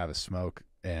outside to have a smoke,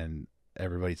 and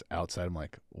everybody's outside. I'm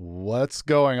like, what's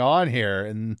going on here?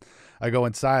 And I go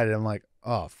inside, and I'm like,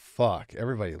 oh, fuck.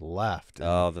 Everybody left. And,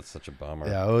 oh, that's such a bummer.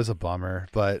 Yeah, it was a bummer.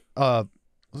 But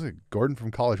was it Gordon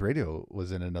from College Radio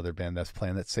was in another band that's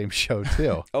playing that same show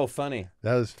too. Oh, funny.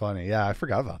 That was funny. Yeah, I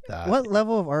forgot about that. What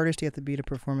level of artist do you have to be to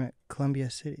perform at Columbia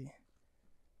City?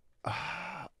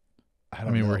 I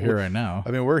mean, know. we're here right now.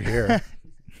 I mean, we're here.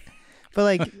 But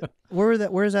like, where is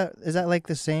that? Is that like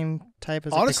the same type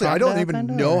as? Like, Honestly, the I don't Crocodile even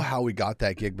kinda, know or? how we got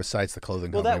that gig besides the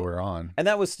clothing Well, company we're on. And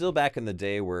that was still back in the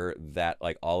day where that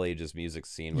like all ages music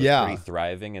scene was pretty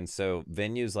thriving, and so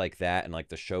venues like that and like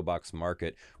the Showbox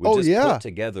Market would just put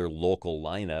together local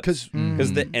lineups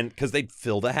because they'd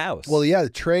fill the house. Well, yeah,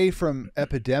 Trey from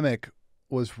Epidemic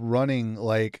was running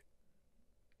like.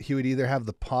 He would either have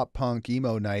the pop punk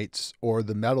emo nights or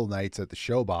the metal nights at the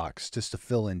Showbox just to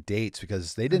fill in dates,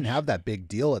 because they didn't have that big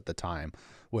deal at the time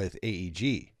with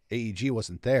AEG. AEG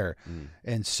wasn't there.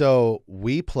 And so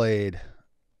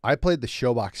I played the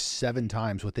Showbox 7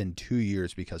 times within 2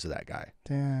 years because of that guy.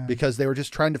 Damn. Because they were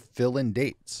just trying to fill in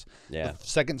dates. Yeah. The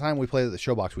second time we played at the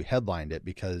Showbox, we headlined it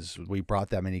because we brought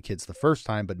that many kids the first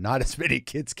time, but not as many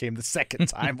kids came the second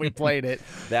time we played it.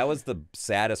 That was the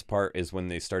saddest part, is when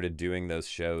they started doing those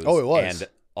shows. Oh, it was. And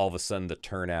all of a sudden the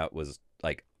turnout was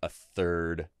like a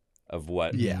third of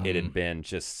what it had been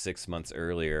just 6 months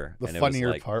earlier. The and funnier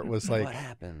it was like, part was like, what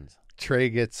happened?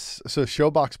 Trey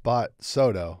Showbox bought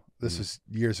Soto. This was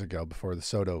years ago before the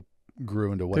Soto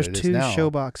grew into what it is now. There's 2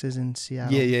 Showboxes in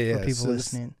Seattle. Yeah. For people So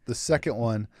listening. the second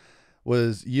one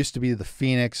used to be the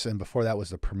Phoenix, and before that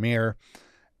was the Premier.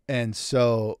 And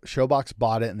so Showbox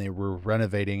bought it, and they were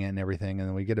renovating it and everything. And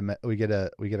then we get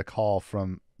a call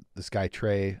from this guy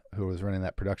Trey, who was running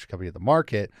that production company at the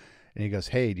Market, and he goes,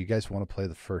 "Hey, do you guys want to play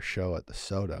the first show at the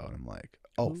Soto?" And I'm like,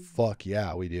 "Oh, fuck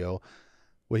yeah, we do."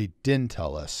 What he didn't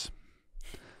tell us,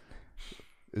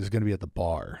 it was going to be at the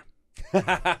bar.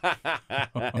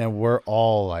 And we're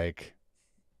all like,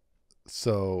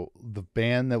 so the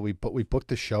band that we booked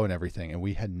the show and everything, and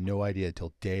we had no idea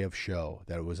until day of show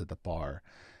that it was at the bar.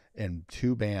 And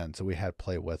 2 bands that we had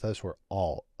play with us were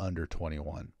all under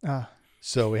 21.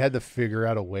 So we had to figure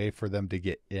out a way for them to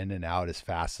get in and out as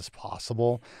fast as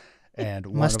possible. And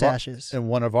mustaches.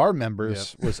 One of our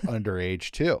members was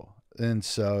underage too. And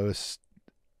so,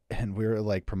 and we were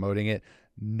like promoting it.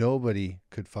 Nobody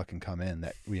could fucking come in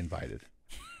that we invited.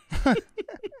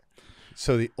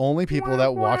 So the only people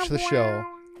that watched the show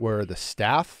were the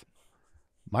staff,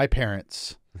 my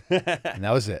parents, and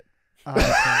that was it.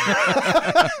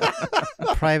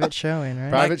 Private showing, right?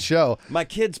 Private show. My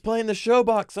kid's playing the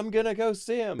Showbox. I'm going to go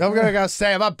see him. I'm going to go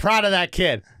say I'm proud of that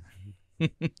kid.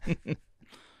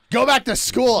 Go back to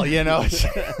school, you know.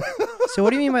 So what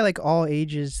do you mean by like all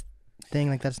ages thing?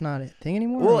 Like that's not a thing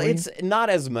anymore? Well, it's not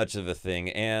as much of a thing.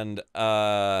 And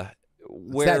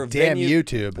where that damn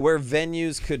YouTube, where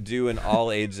venues could do an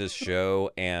all ages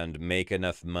show and make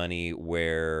enough money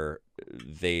where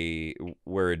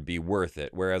it'd be worth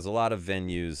it, whereas a lot of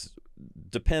venues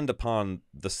depend upon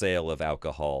the sale of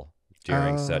alcohol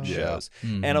during such Oh. shows.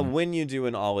 Mhm. And when you do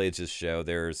an all ages show,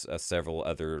 there's several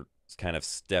other kind of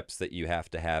steps that you have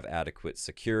to have adequate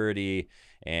security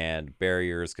and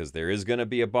barriers, because there is going to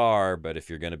be a bar, but if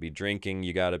you're going to be drinking,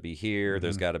 you got to be here.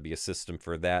 There's got to be a system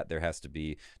for that. There has to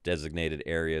be designated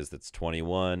areas that's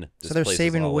 21. So they're This place is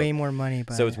saving all way up- more money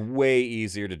by So it's way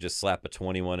easier to just slap a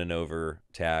 21 and over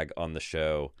tag on the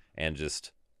show and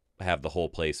just have the whole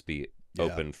place be Yeah.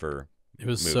 open for It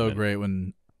was so movement. great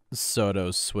when Soto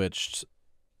switched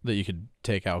that you could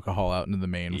take alcohol out into the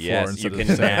main floor Yes, instead you of can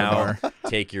the second now bar.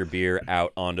 take your beer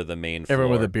out onto the main floor.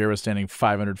 Everyone with a beer was standing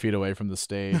 500 feet away from the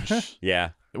stage Yeah,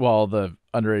 while the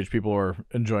underage people were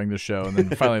enjoying the show, and then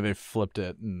finally they flipped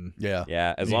it and Yeah.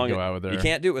 yeah. As you long can as go out with you their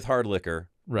can't do it with hard liquor,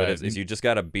 right. but if you just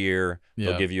got a beer,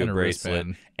 they'll give you and a bracelet,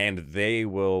 wristband. and they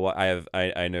will.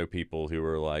 I know people who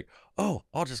were like, "Oh,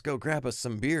 I'll just go grab us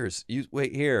some beers. You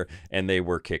wait here," and they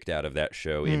were kicked out of that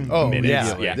show in Oh,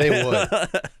 minutes. yeah, they would.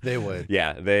 They would.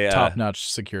 Yeah, they Top-notch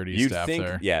security You'd staff think,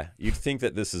 there. yeah, you'd think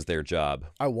that this is their job.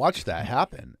 I watched that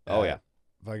happen. Oh, at yeah.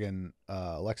 Fucking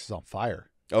Alexis on Fire.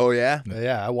 Oh yeah,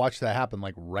 Yeah, I watched that happen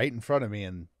like right in front of me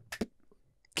and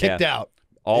kicked out.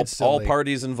 all Instantly.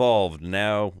 parties involved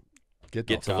now Get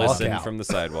get the to fuck listen out. from the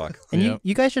sidewalk. And Yep.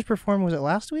 you guys just performed, was it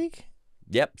last week?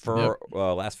 Yep, for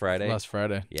last Friday. Last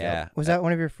Friday. Yeah, Was that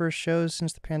one of your first shows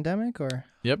since the pandemic, or?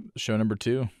 Yep, show number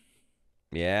 2.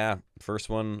 yeah. First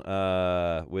one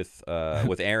with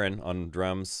Aaron on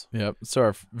drums. Yep. So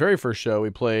our very first show we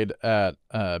played at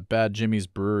Bad Jimmy's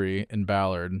Brewery in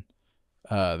Ballard.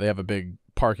 They have a big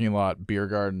parking lot beer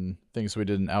garden thing, so we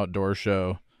did an outdoor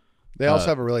show. They also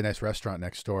have a really nice restaurant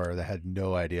next door that had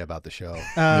no idea about the show.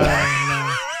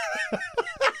 No.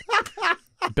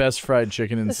 Best fried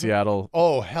chicken in Seattle.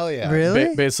 Oh, hell yeah.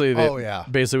 Really? Basically, Oh, yeah.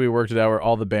 basically we worked it out where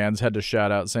all the bands had to shout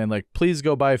out saying like, "Please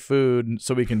go buy food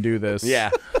so we can do this." Yeah,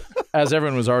 As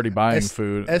everyone was already buying S-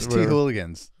 food. ST We're-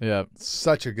 Hooligans. Yeah.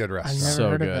 Such a good I've restaurant. never So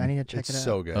heard of good. it. I need to check It's it out.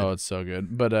 so good. Oh, it's so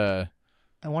good. But I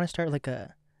want to start like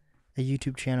a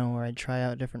YouTube channel where I try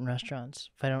out different restaurants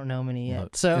if I don't know many yet. well,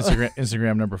 So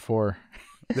Instagram number 4.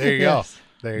 There you go. Yes.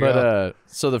 There you But go.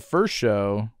 so the first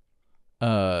show,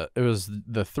 it was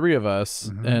the 3 of us,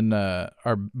 Mhm. and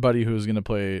our buddy who was gonna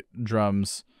play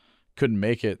drums couldn't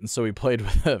make it, and so we played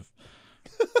with the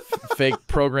fake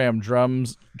program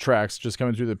drums tracks just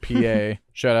coming through the PA.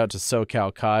 Shout out to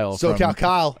SoCal Kyle. SoCal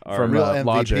Kyle. from real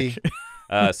Logic.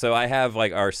 MVP. so I have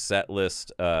like our set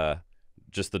list,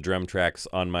 just the drum tracks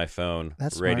on my phone,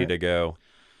 That's ready smart. to go.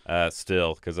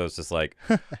 Still, because I was just like,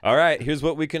 all right, here's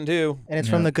what we can do. and it's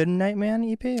from Yeah. the Goodnight Man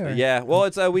EP, or? Yeah, well,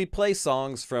 it's we play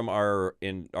songs from our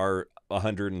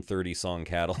 130 song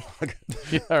catalog.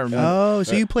 Yeah, I remember. Oh,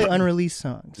 so you play unreleased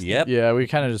songs? Yep. Yeah, we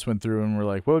kind of just went through and we're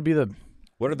like, what would be the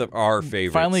What are our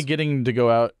favorites? finally getting to go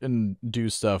out and do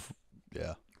stuff.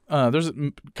 Yeah. There's a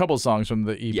couple of songs from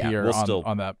the EP Yeah, are we'll on, still-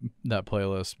 on that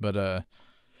playlist, but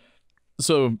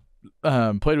so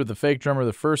played with the fake drummer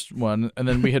the first one, and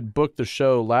then we had booked the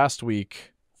show last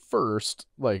week first,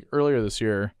 like earlier this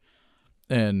year,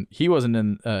 and he wasn't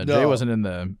in Jay No. wasn't in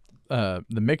the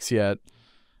mix yet,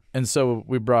 and so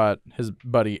we brought his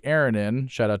buddy Aaron in.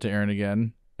 Shout out to Aaron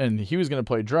again, and he was gonna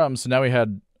play drums. So now we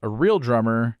had a real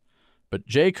drummer, but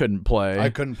Jay couldn't play. I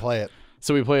couldn't play it.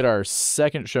 So we played our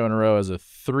second show in a row as a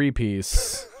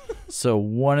 3-piece. So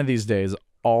one of these days,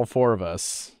 all 4 of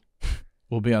us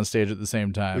will be on stage at the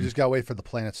same time. We just got to wait for the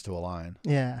planets to align.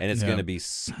 Yeah. and it's Yeah. gonna be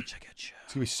such a good show.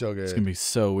 It's going to be so good. It's gonna be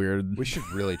so weird. We should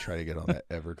really try to get on that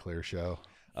Everclear show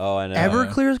Oh, I know.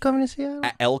 Everclear's coming to Seattle?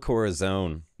 El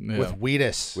Corazon Yeah. with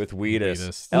Wheatus. with Wheatus.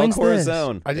 Wheatus. El When's this?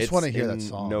 Corazon. I just It's wanna hear that in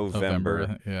song.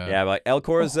 November. Yeah. Yeah, like El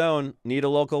Corazon, need a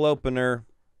local opener.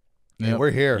 Hey, Yep.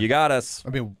 we're here. You got us. I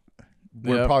mean,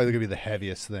 we're Yep. probably going to be the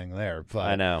heaviest thing there, but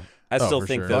I know. I Oh, still for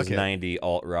think sure. those Fuck it. 90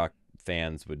 alt rock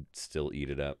fans would still eat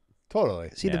it up. totally.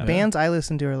 See, Yeah. the bands I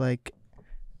listen to are like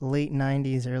late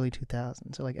 90s, early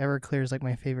 2000s. So like Everclear is like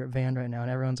my favorite band right now.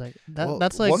 And everyone's like, Well,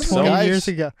 that's like one of the 20 guys- years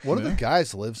ago. One of Yeah. the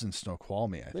guys lives in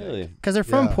Snoqualmie, I think. Really? Because they're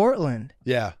from Yeah. Portland.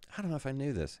 Yeah. I don't know if I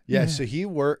knew this. Yeah, Yeah. so he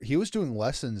was doing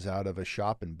lessons out of a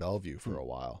shop in Bellevue for a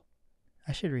while,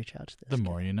 I should reach out to this. The guy.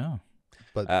 more you know.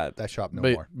 but Uh, that shop no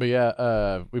but more. but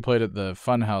yeah, we played at the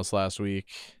Fun House last week.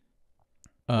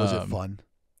 Was it fun?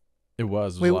 It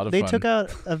was. Wait, a lot of they fun. took out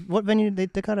what venue? They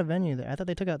took out a venue there. I thought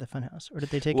they took out the Funhouse, or did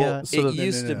they take Well, out? So it the-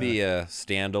 used to no. be a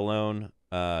standalone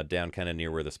down kind of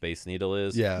near where the Space Needle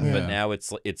is. Yeah. Yeah. But now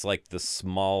it's like the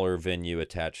smaller venue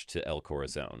attached to El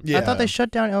Corazon. Yeah. I thought they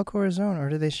shut down El Corazon, or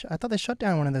did they? I thought they shut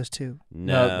down one of those two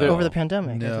No, they- over the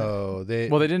pandemic. No, they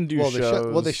Well, they didn't do well,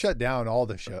 shows. they shut down all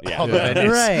the shows. Yeah. all the Yeah.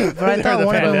 venues. Right, but I During thought the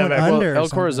one of them went pandemic. under. or El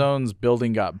something. Corazon's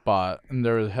building got bought, and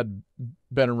there had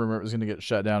been a rumor it was going to get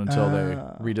shut down until they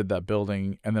Oh. redid that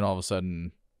building, and then all of a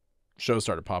sudden shows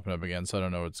started popping up again. So I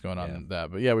don't know what's going on with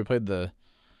that. But yeah, we played the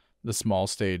small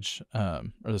stage, or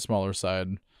the smaller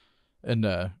side,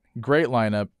 and great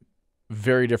lineup,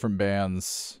 very different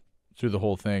bands through the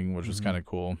whole thing, which was kind of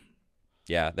cool.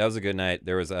 Yeah, that was a good night.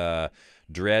 There was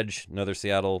Dredge, another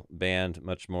Seattle band,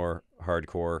 much more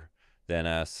hardcore than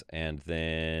us, and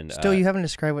then Still, you haven't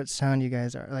described what sound you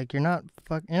guys are. Like, you're not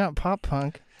pop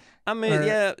punk. I mean,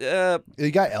 or-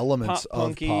 You got elements Pop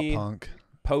of pop punky. punk.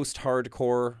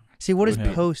 post-hardcore. See, what is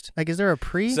Yeah. post? Like, is there a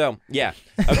pre? So, yeah.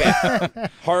 Okay.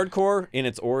 Hardcore in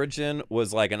its origin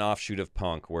was like an offshoot of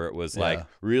punk where it was like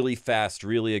really fast,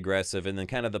 really aggressive. And then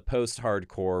kind of the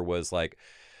post-hardcore was like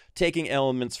taking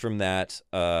elements from that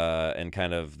and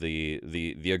kind of the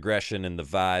aggression and the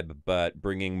vibe, but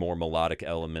bringing more melodic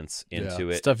elements into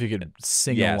it. Stuff you could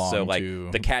sing along so like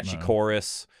to. the catchy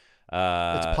chorus.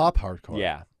 It's pop hardcore.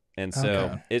 Yeah. And so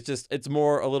Okay. it's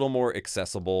a little more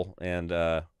accessible, and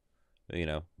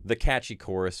the catchy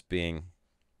chorus being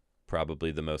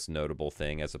probably the most notable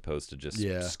thing, as opposed to just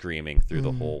screaming through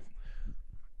the whole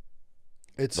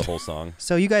song.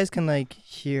 So you guys can like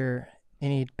hear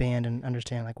any band and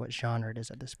understand like what genre it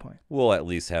is at this point. We'll at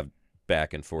least have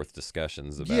back and forth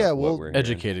discussions about what we're hearing.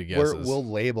 Educated guesses. We'll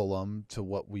label them to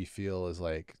what we feel is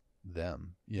like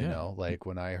them. You know, like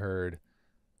when I heard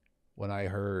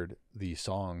these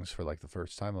songs for like the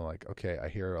first time, I'm like, okay, I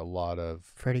hear a lot of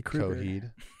Freddy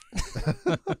Krueger.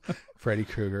 Coheed, Freddy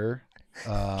Krueger,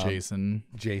 Jason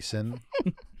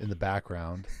in the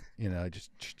background,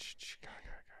 just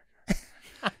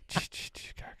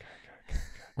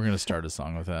We're gonna start a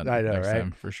song with that. I know, next right?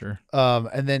 time, for sure.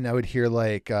 and then I would hear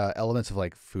like elements of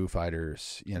like Foo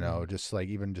Fighters, just like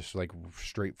even just like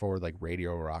straightforward like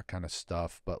radio rock kind of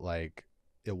stuff, but like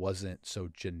it wasn't so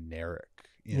generic.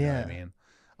 You know what I mean?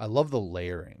 I love the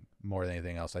layering more than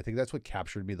anything else. I think that's what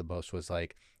captured me the most was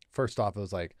like, first off, it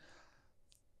was like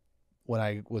when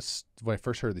I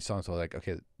first heard these songs, I was like,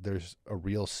 okay, there's a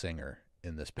real singer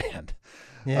in this band.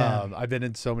 Yeah. I've been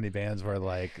in so many bands where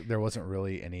like there wasn't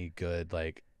really any good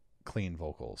like clean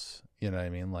vocals. You know what I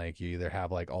mean? Like you either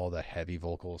have like all the heavy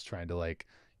vocals trying to like,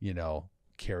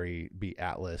 be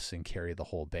Atlas and carry the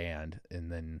whole band,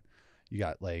 and then you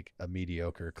got like a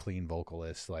mediocre clean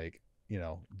vocalist like,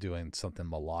 doing something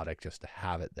melodic just to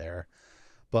have it there.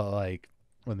 But like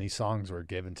when these songs were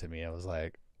given to me, I was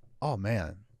like, oh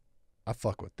man, I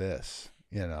fuck with this.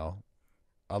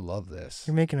 I love this.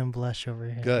 You're making him blush over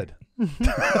here. Good. You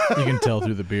can tell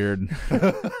through the beard.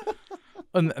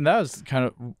 and that was kind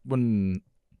of when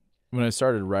I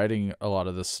started writing a lot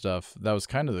of this stuff, that was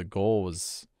kind of the goal,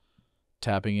 was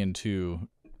tapping into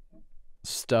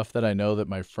stuff that I know that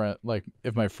my friend, like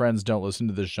if my friends don't listen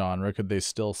to this genre, could they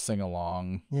still sing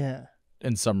along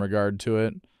in some regard to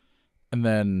it? And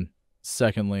then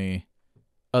secondly,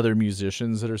 other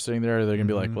musicians that are sitting there, they're gonna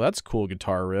be like, well, that's cool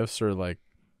guitar riffs or like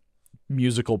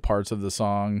musical parts of the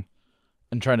song,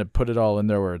 and trying to put it all in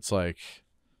there where it's like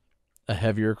a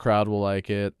heavier crowd will like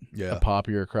it, a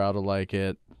poppier crowd will like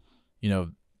it.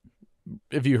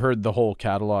 If you heard the whole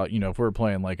catalog, if we're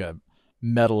playing like a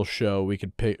metal show, we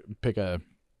could pick a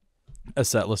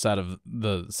set list out of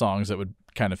the songs that would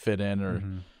kind of fit in, or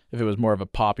if it was more of a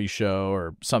poppy show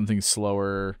or something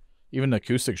slower, even an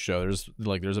acoustic show,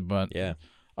 there's a bunch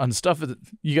on stuff that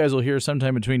you guys will hear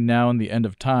sometime between now and the end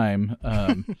of time.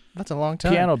 That's a long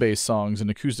time. Piano based songs and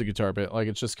acoustic guitar, but like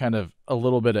it's just kind of a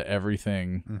little bit of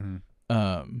everything,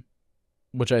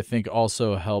 which I think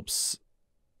also helps,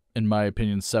 in my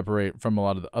opinion, separate from a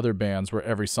lot of the other bands where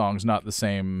every song's not the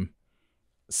same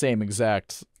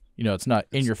exact, it's not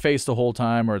in your face the whole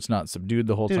time, or it's not subdued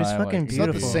the whole Dude, time. it's fucking like,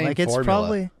 beautiful. It's not the same like it's formula.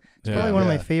 probably one of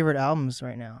my favorite albums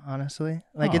right now, honestly.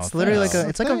 Like Oh, it's literally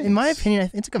thanks. in my opinion,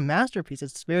 it's like a masterpiece.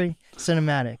 It's very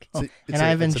cinematic. I've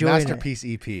it's enjoyed a masterpiece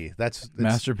EP. That's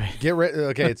masterpiece. Get rid.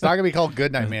 Okay, it's not gonna be called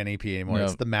Goodnight Man EP anymore. No.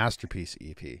 It's the masterpiece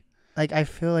EP. Like I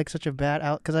feel like such a bad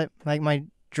out because I like my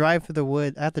drive through the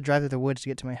woods. I have to drive through the woods to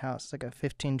get to my house. It's like a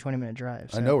 15-20 minute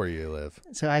drive. So, I know where you live.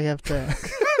 So I have to.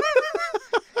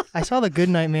 I saw the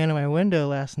Goodnight Man in my window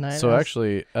last night. So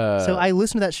actually, so I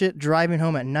listened to that shit driving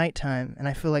home at nighttime, and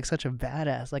I feel like such a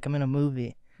badass, like I'm in a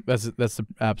movie. that's the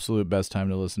absolute best time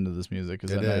to listen to this music.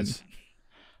 It is.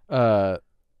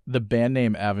 The band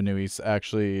name Avenue East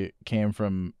actually came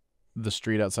from the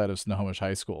street outside of Snohomish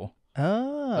High School.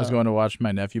 Oh. I was going to watch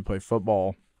my nephew play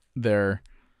football there,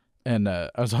 and I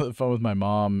was on the phone with my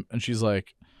mom, and she's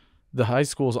like, the high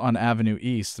school's on Avenue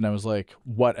East. And I was like,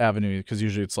 what avenue? Because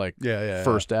usually it's like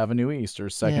First Avenue East or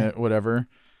Second, whatever.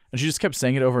 And she just kept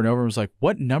saying it over and over and was like,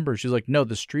 what number? She's like, no,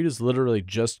 the street is literally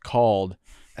just called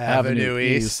Avenue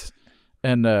East.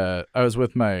 And I was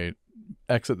with my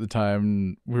ex at the time.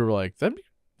 And we were like, that'd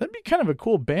be kind of a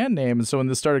cool band name. And so when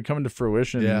this started coming to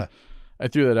fruition, I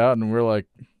threw that out, and we were like,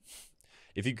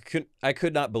 I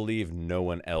could not believe no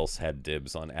one else had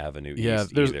dibs on Avenue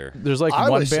East either. There's like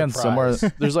one band somewhere.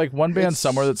 There's like one band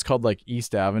somewhere that's called like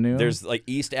East Avenue. There's like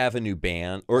East Avenue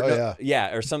Band, or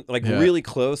or something like really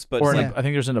close, but or like, I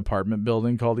think there's an apartment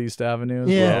building called East Avenue as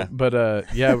Yeah. well.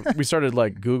 But we started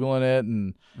like Googling it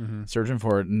and searching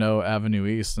for it. No Avenue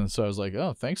East, and so I was like,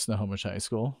 oh, thanks, Snohomish High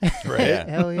School. Right?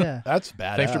 Hell yeah. That's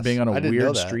badass. Thanks for being on a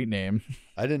weird street name.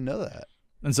 I didn't know that.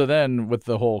 And so then with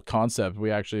the whole concept, we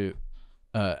actually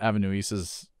Avenue East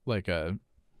is like a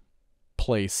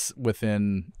place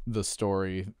within the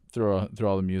story through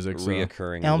all the music.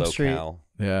 Reoccurring Elm locale.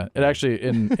 Street. Yeah, it actually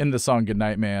in the song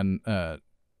 "Goodnight Man," the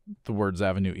words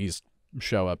 "Avenue East"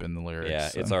 show up in the lyrics. Yeah,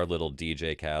 so. it's our little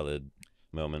DJ Khaled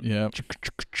moment. Yeah,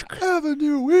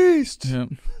 Avenue East. yeah.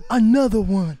 Another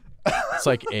one. It's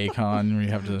like Akon, where you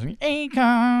have to sing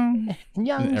Akon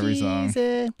Young in every song.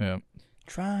 Jesus. Yeah.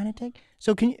 Trying to take.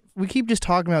 So we keep just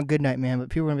talking about Goodnight Man, but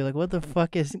people are gonna be like, "What the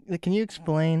fuck is?" Can you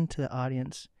explain to the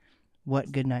audience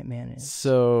what Goodnight Man is?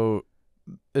 So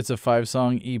it's a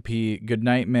 5-song EP.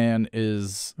 Goodnight Man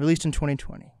is Released in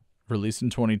 2020. released in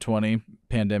 2020,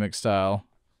 pandemic style.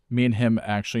 Me and him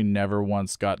actually never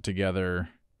once got together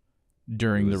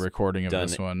during the recording of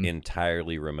this one.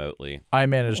 Entirely remotely. I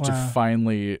managed to Wow.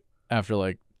 finally, after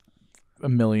like a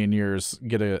million years,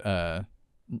 get a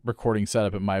recording set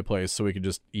up at my place so we could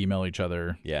just email each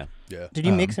other. Yeah. Yeah. Did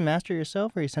you mix and master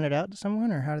yourself, or you send it out to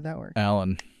someone, or how did that work?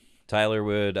 Alan Tyler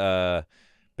would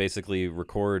basically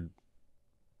record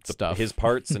stuff. his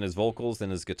parts and his vocals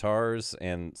and his guitars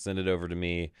and send it over to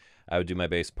me. I would do my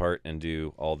bass part and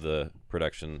do all the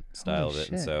production style Holy of it.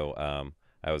 And shit. so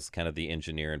I was kind of the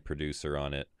engineer and producer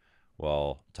on it,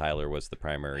 while Tyler was the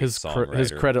primary his songwriter.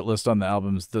 his credit list on the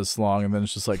album's this long, and then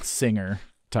it's just like singer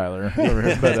Tyler.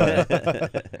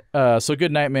 But so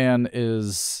Goodnight Man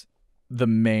is the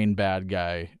main bad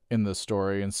guy in the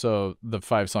story, and so the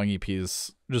 5-song EP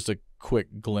is just a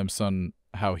quick glimpse on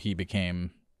how he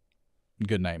became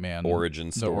Goodnight Man. Origin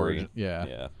The story. origin, yeah.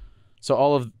 Yeah. So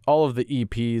all of the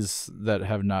EPs that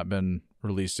have not been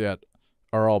released yet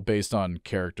are all based on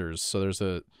characters. So there's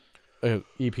a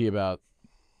EP about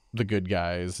the good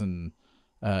guys, and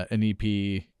an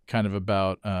EP kind of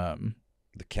about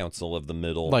The Council of the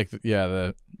Middle.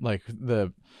 the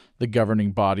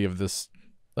governing body of this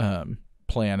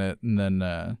planet, and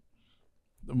then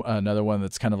another one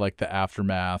that's kind of like the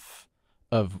aftermath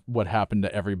of what happened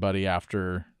to everybody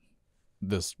after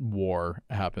this war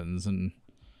happens, and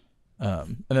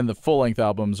then the full length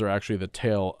albums are actually the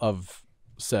tale of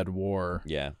said war.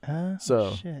 Yeah.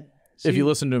 So shit. If you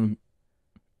listen to them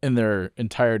in their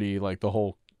entirety, like the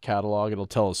whole catalog, it'll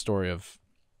tell a story of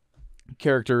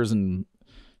characters and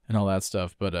all that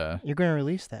stuff. But you're going to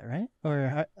release that, right?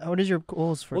 Or what is your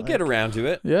goals for? We'll get around to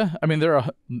it. yeah, I mean they're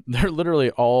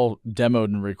literally all demoed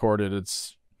and recorded.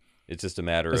 It's just a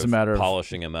matter It's of a matter of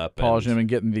polishing them up. polishing them and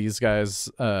getting these guys,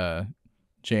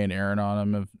 Jay and Aaron,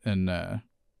 on them, and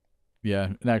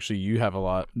and actually you have a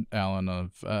lot, Alan,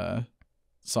 of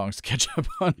songs to catch up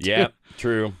on. Too. Yeah,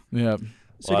 true. Yeah.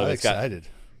 So I'm Well, it's got- excited.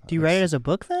 Do you write it as a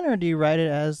book then, or do you write it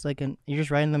as like you're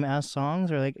just writing them as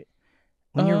songs, or like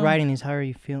when you're writing these, how are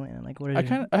you feeling? Like what? I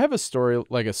have a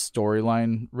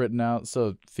storyline written out,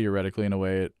 so theoretically, in a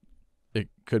way, it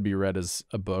could be read as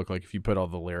a book. Like if you put all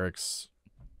the lyrics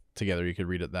together, you could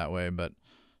read it that way. But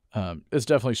it's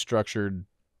definitely structured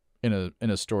in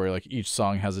a story. Like each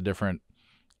song has a different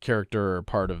character or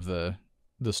part of the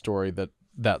story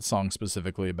that song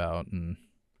specifically about. And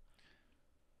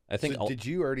I think So did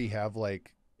you already have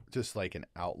just an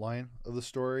outline of the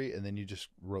story, and then you just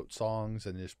wrote songs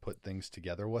and just put things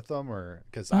together with them, or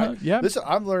because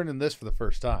I'm learning this for the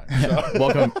first time. So.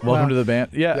 welcome to the band.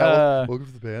 Yeah, welcome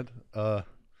to the band.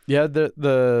 yeah.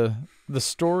 The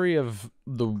story of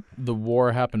the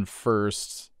war happened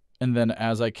first, and then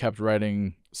as I kept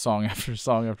writing song after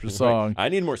song after song, I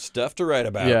need more stuff to write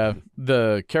about. yeah,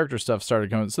 the character stuff started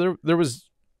coming. So there was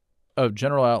a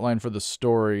general outline for the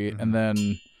story, and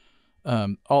then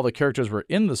all the characters were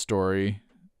in the story,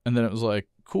 and then it was like,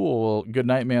 cool, well,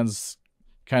 Goodnight Man's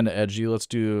kind of edgy. Let's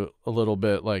do a little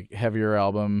bit like heavier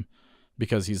album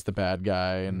because he's the bad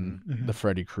guy and the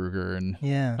Freddy Krueger, and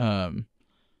and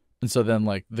so then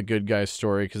like the good guy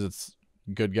story, because it's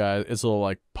good guy, it's a little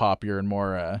like poppier and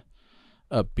more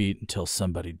upbeat until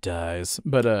somebody dies.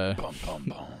 But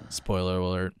spoiler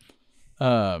alert.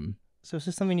 So is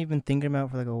this something you've been thinking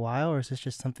about for like a while, or is this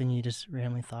just something you just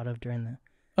randomly thought of during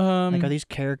like are these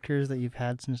characters that you've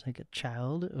had since like a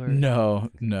child, or No.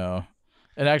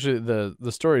 And actually,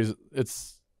 the stories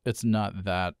it's not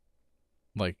that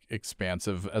like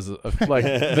expansive as like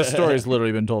the story's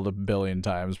literally been told 1 billion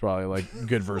times, probably, like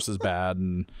good versus bad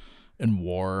and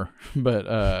war.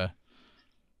 But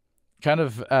kind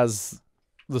of as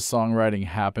the songwriting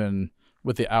happened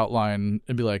with the outline,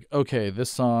 it'd be like, okay, this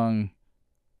song,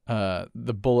 the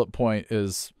bullet point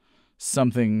is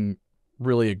something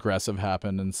really aggressive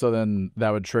happened, and so then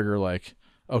that would trigger like,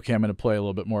 okay, I'm going to play a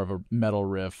little bit more of a metal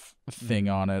riff thing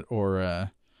on it,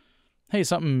 or hey,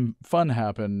 something fun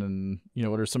happened, and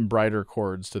what are some brighter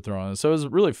chords to throw on it. So it was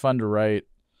really fun to write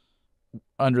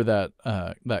under that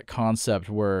that concept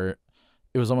where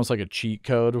it was almost like a cheat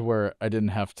code where I didn't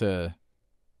have to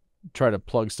try to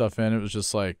plug stuff in. It was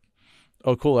just like,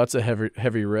 oh, cool, that's a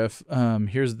heavy riff.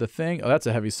 Here's the thing. Oh, that's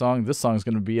a heavy song. This song's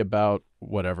going to be about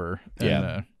whatever.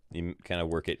 Yeah. And, you kind of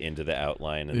work it into the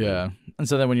outline. And yeah. And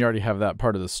so then when you already have that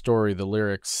part of the story, the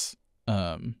lyrics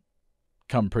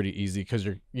come pretty easy because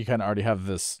you kind of already have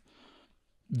this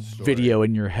video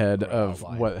in your head of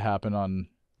outline. what happened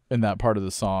in that part of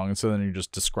the song. And so then you're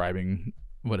just describing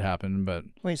what happened. But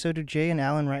Wait, so do Jay and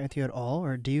Alan write with you at all,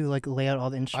 or do you like lay out all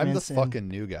the I'm instruments? the fucking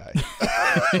new guy.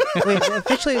 Wait,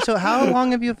 officially, so how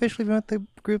long have you officially been with the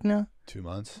group now? 2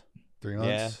 months, 3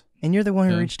 months. And you're the one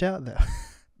who Yeah. reached out, though.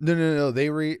 No.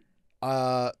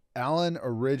 Alan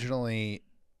originally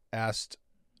asked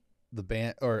the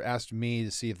band, or asked me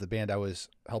to see if the band I was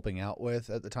helping out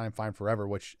with at the time, Fine Forever,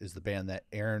 which is the band that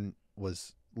Aaron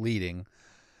was leading,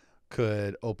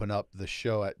 could open up the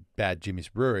show at Bad Jimmy's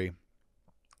Brewery.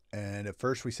 And at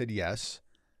first we said yes.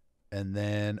 And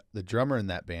then the drummer in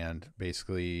that band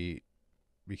basically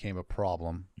became a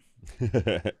problem.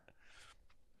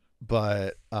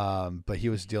 But he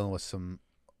was dealing with some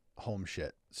home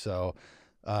shit. So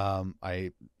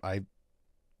I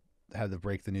had to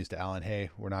break the news to Alan, hey,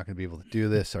 we're not going to be able to do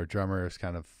this. Our drummer is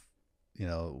kind of,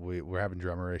 we're having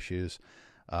drummer issues.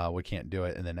 We can't do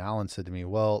it. And then Alan said to me,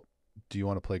 well, do you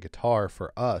want to play guitar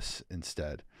for us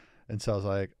instead? And so I was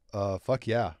like, fuck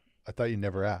yeah. I thought you'd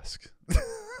never ask.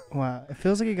 Wow, it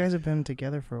feels like you guys have been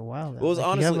together for a while. Though. Well, it was Like,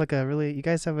 you have honestly- you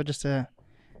guys have just a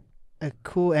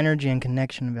cool energy and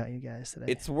connection about you guys today.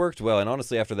 It's worked well. And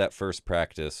honestly, after that first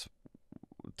practice,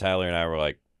 Tyler and I were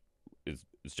like,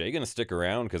 is Jay going to stick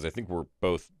around? Because I think we're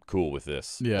both cool with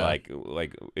this. Yeah. Like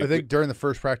I think during the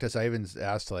first practice, I even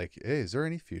asked, like, hey, is there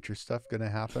any future stuff going to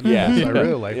happen? Yeah. So I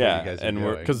really like Yeah, what you guys are and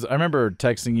we're- doing. because I remember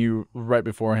texting you right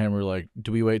beforehand. We were like,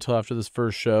 do we wait till after this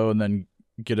first show and then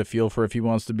get a feel for if he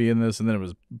wants to be in this? And then it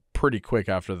was pretty quick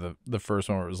after the first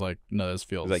one where it was like, no, this I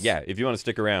feels was like, yeah, if you want to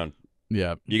stick around,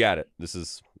 yeah. you got it. This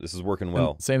is working And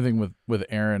well. same thing with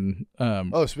Aaron.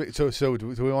 Oh, so do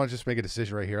we want to just make a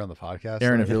decision right here on the podcast?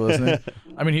 Aaron, if you're listening,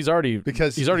 I mean, he's already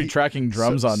tracking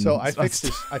drums on. So I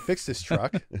fixed his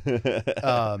truck.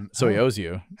 So he owes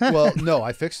you. Well, no,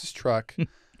 I fixed his truck.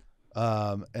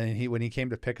 And when he came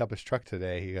to pick up his truck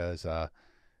today, he goes,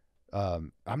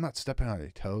 I'm not stepping on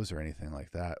any toes or anything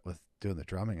like that with doing the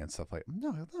drumming and stuff like.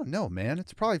 No, man.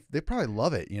 They probably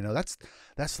love it.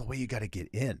 That's the way you got to get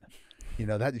in.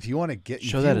 That if you want to get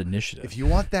Show that initiative. If you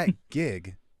want that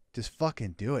gig, just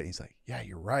fucking do it. And he's like, yeah,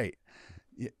 you're right.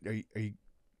 Are you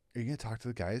gonna talk to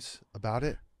the guys about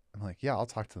it? I'm like, yeah, I'll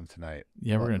talk to them tonight.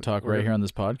 Yeah, we're gonna talk right here on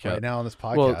this podcast. Right now on this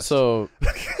podcast. Well,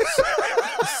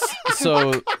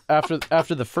 so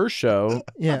after the first show,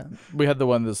 yeah. we had the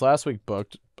one this last week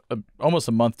booked, almost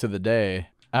a month to the day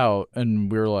out,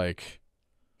 and we were like,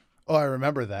 oh, I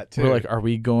remember that too. we're like, are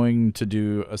we going to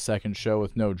do a second show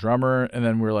with no drummer? And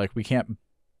then we're like, we can't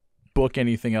book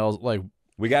anything else. Like,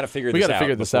 We got to figure We this gotta out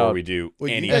figure this before out. we do well,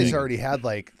 you anything. guys already had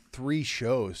like 3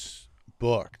 shows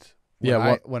booked.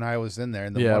 Yeah, when I was in there,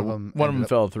 and then yeah, one one of them ended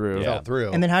fell through. up- Yeah. fell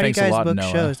through. And then how Thanks do a you guys lot, book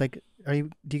Noah. shows? Like, do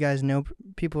you guys know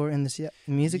people in the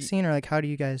music scene, or like how do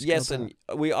you guys? Yes, go about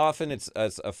and we often it's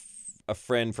as a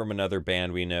friend from another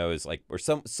band we know is like, or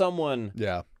someone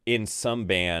yeah, in some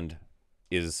band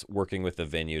is working with the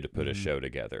venue to put a show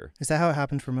together. Is that how it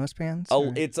happens for most bands? Oh,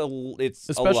 or- it's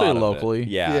Especially a lot of it. locally.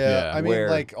 Yeah. yeah. I mean, Where-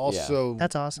 like also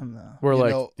That's awesome though. We're you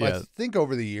like, know, yeah, I think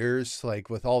over the years, like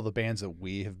with all the bands that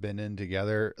we have been in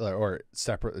together, or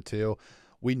separate the two,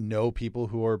 we know people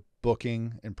who are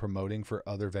booking and promoting for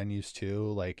other venues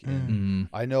too. Like,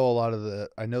 I know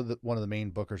that one of the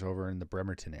main bookers over in the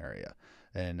Bremerton area,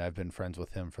 and I've been friends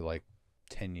with him for like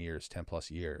 10 plus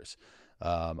years.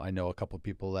 I know a couple of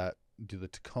people that do the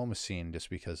Tacoma scene just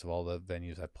because of all the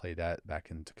venues I played at back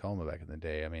in Tacoma back in the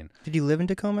day. I mean, Did you live in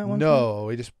Tacoma at one point? no,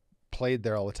 we just played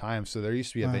there all the time. So there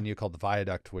used to be a Wow. venue called the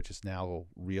Viaduct, which is now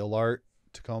Real Art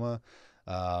Tacoma.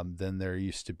 Then there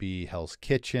used to be Hell's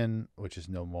Kitchen, which is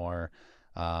no more.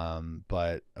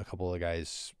 But a couple of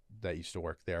guys that used to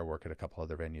work there work at a couple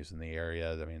other venues in the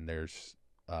area. I mean, there's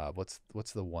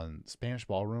what's the one, Spanish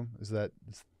Ballroom? Is that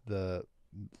the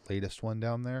latest one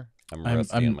down there? I'm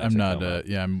rusty on my I'm not Tacoma.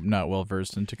 I'm not well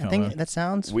versed in I Tacoma. think that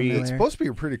sounds We- familiar. It's supposed to be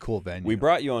a pretty cool venue. We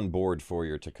brought you on board for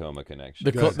your Tacoma connection.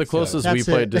 The closest That's we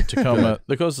played it. to Tacoma,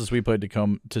 the closest we played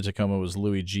to Tacoma was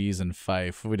Louis G's in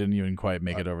Fife. We didn't even quite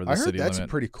make it over the I heard city that's limit.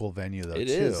 a pretty cool venue though. It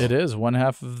too. is. It is. One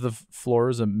half of the floor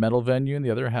is a metal venue, and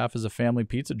the other half is a family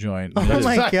pizza joint. Oh That is-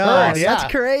 my I heard, gosh, yeah.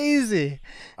 that's crazy.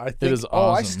 I think. is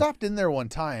Oh, I awesome. stopped in there one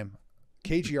time.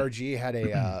 KGRG had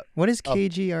a. What is Up-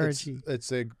 KGRG?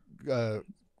 It's a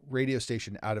radio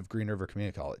station out of Green River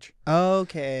Community College.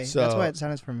 Okay, that's So- why it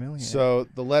sounded familiar. So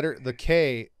the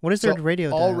K. what is their so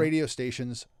radio all dial? radio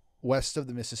stations west of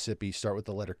the Mississippi start with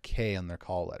the letter K on their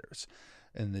call letters,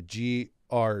 and the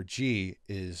GRG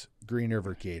is Green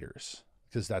River Gators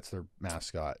because that's their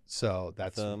mascot. So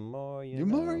that's The more you the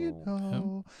more you know.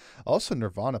 know. Also,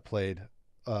 Nirvana played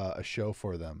a show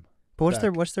for them, But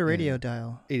back what's their radio in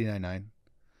dial? 89.9.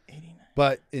 89.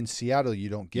 But in Seattle, you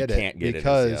don't get You it can't get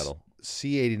because it in Seattle.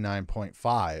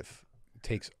 C89.5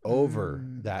 takes over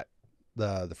Mm. that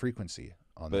the frequency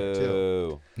on there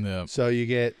too. Boo. yeah. So you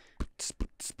get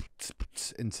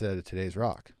instead of today's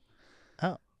rock.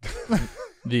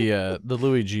 The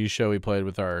Louis G show we played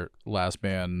with our last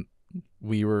band,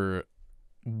 we were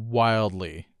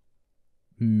wildly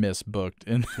misbooked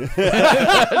in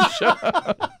that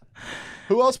show.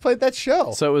 Who else played that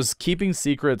show? So it was Keeping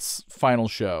Secret's final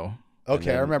show. Okay,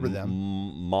 And I then remember them.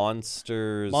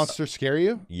 Monsters. Monsters Scare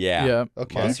You? Yeah. Yeah.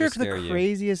 Okay. These are Monsters the Scare You.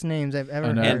 craziest names I've ever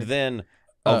I know. heard. And then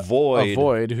Avoid.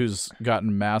 Avoid, who's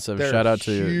gotten massive. They're Shout out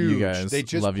to you huge. guys. They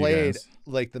just Love you played guys.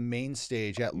 like the main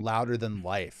stage at Louder Than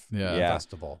Life Yeah.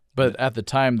 festival. But at the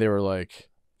time, they were like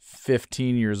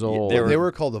 15 years old. they They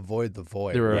were called Avoid the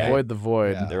Void. They were right? Avoid the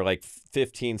Void. Yeah. They were like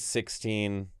 15,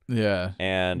 16, Yeah.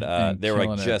 and And they were like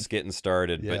killing it. just getting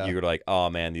started. Yeah. But you were like,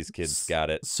 oh man, these kids got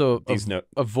it. So These no.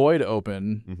 Avoid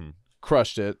open, Mhm.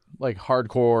 crushed it, like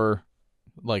hardcore,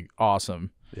 like awesome.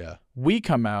 Yeah. We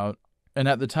come out, and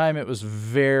at the time it was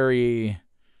very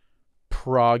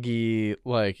proggy.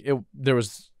 Like it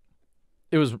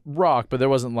was rock, but there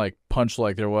wasn't like punch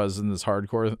like there was in this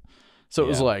hardcore. So it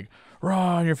was Yeah. like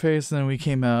raw on your face. And then we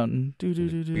came out and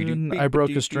and I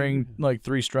broke a string like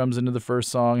 3 strums into the first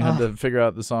song. Had to figure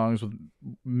out the songs with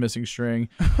missing string,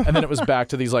 and then it was back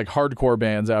to these like hardcore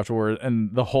bands afterward.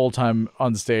 And the whole time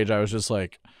on stage, I was just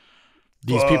like,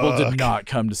 these people did Fuck. not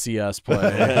come to see us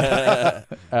play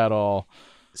at all.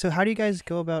 So how do you guys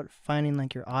go about finding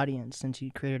like your audience since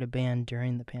you created a band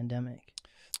during the pandemic?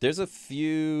 There's a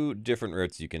few different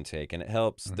routes you can take, and it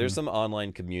helps. There's some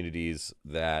online communities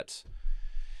that,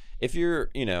 if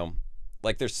you're,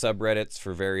 like there's subreddits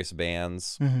for various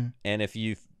bands, Mm-hmm. and if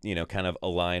you, kind of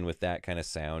align with that kind of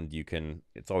sound,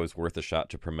 it's always worth a shot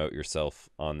to promote yourself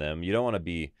on them. You don't want to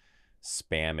be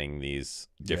spamming these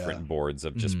different boards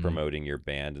of just Mhm. promoting your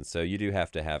band, and so you do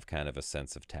have to have kind of a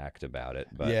sense of tact about it.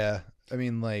 But Yeah. I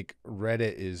mean, like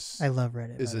Reddit is I love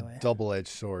Reddit. is by a the way. double-edged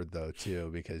sword though too,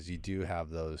 because you do have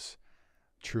those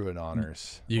true and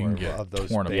honors You can or get of those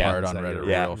torn bands apart on that Reddit you're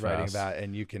real writing fast. about,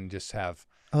 and you can just have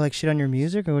Oh, like shit on your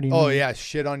music, or what do you oh mean? yeah,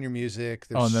 shit on your music.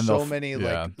 There's Oh, and then so they'll many yeah,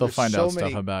 like they'll there's find so out stuff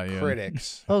many about you.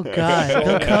 critics. Oh God,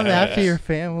 they'll come after your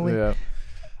family. Yeah.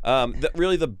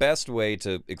 Really, the best way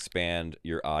to expand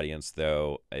your audience,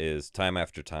 though, is time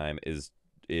after time is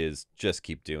just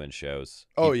keep doing shows.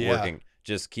 Oh, Keep yeah. working.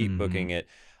 Just keep Mhm. booking it.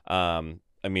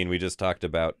 I mean, we just talked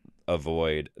about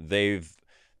Avoid. They've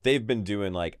been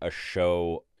doing like a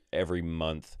show every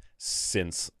month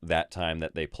since that time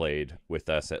that they played with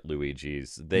us at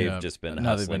Luigi's. They've Yeah. just been Now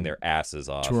they've hustling been their asses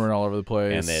off, Touring all over the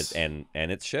place. and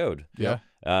it showed. yeah.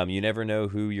 You never know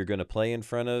who you're going to play in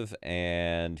front of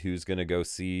and who's going to go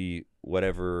see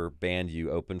whatever band you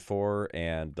open for,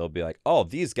 and they'll be like, oh,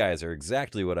 these guys are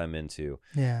exactly what I'm into.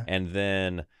 Yeah. And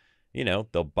then,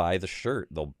 they'll buy the shirt,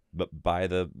 they'll buy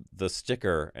the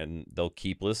sticker, and they'll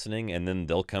keep listening, and then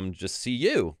they'll come just see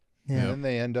you. Yeah. And then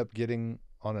they end up getting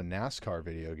on a NASCAR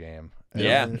video game. And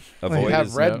Yeah. then Avoid you have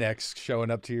is, rednecks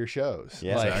showing up to your shows.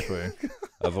 Yeah. Like- Exactly.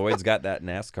 Avoid's got that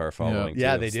NASCAR following.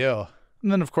 yeah, too. they do.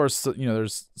 And then of course,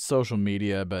 there's social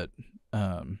media, but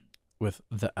with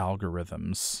the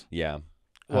algorithms, Yeah.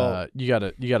 Well- you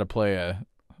gotta play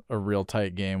a real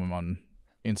tight game on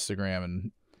Instagram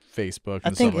and Facebook. I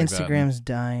And think stuff like that. Instagram's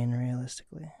dying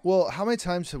realistically. Well, how many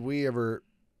times have we ever,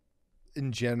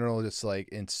 in general, just like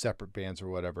in separate bands or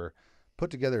whatever, put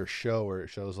together a show where it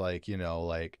shows like,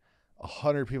 like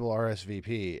 100 people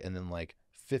RSVP and then like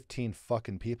 15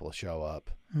 fucking people show up,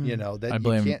 Hmm. you know, that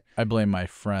I blame my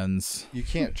friends you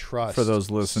can't trust for those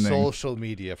listening. social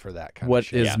media for that kind of What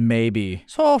shit. is maybe?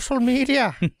 Social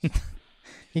media.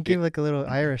 You gave like a little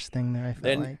Irish thing there, I felt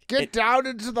And- like. Get down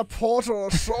into the portal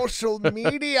of social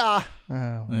media.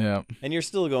 Oh. Yeah. And you're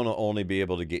still going to only be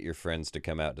able to get your friends to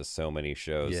come out to so many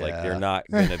shows. Like Yeah. you're not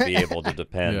going to be able to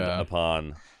depend Yeah.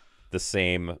 upon the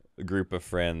same group of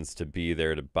friends to be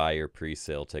there to buy your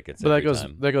pre-sale tickets. But every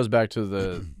time. that goes back to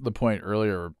the point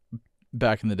earlier.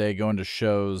 Back in the day, going to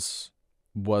shows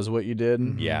was what you did.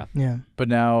 Mhm. Yeah. Yeah. But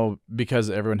now, because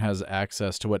everyone has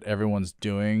access to what everyone's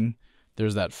doing,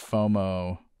 there's that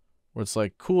FOMO where it's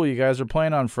like, cool, you guys are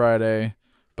playing on Friday,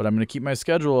 but I'm going to keep my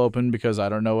schedule open because I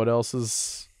don't know what else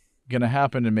is going to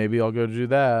happen, and maybe I'll go do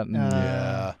that. And,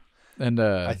 Yeah. and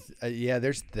Yeah,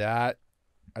 there's that.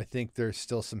 I think there's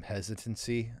still some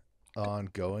hesitancy on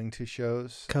going to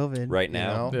shows. COVID. Right You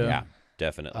now, know? Yeah.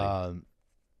 definitely.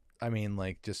 I mean,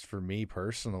 like, just for me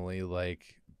personally,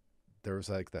 like, there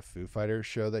was like the Foo Fighters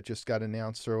show that just got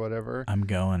announced or whatever. I'm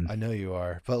going. I know you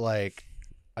are, but like,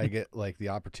 I get like the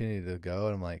opportunity to go,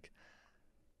 and I'm like,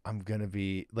 I'm gonna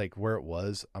be like where it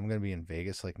was. I'm gonna be in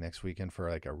Vegas like next weekend for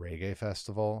like a reggae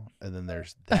festival, and then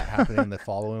there's that happening the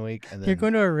following week, and then You're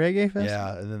going to a reggae festival?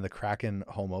 yeah, and then the Kraken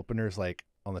home openers like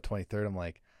on the 23rd. I'm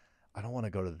like, I don't want to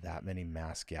go to that many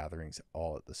mass gatherings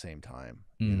all at the same time.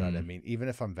 You know what I Mhm. mean? Even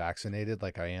if I'm vaccinated,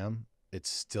 like I am, it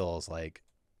still is like,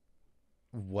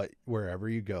 wherever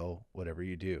you go, whatever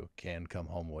you do, can come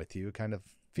home with you kind of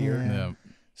fear. Yeah. Yeah.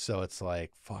 So it's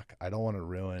like, fuck, I don't want to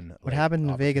ruin What like, happened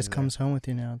in Vegas opportunity comes home with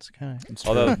you now. It's kind of. It's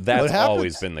Although true. that's happens-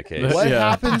 always been the case. there. What Yeah.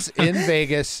 happens in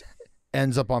Vegas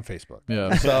ends up on Facebook.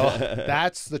 Yeah. So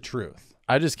that's the truth.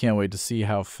 I just can't wait to see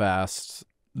how fast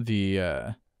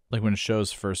the like when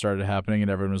shows first started happening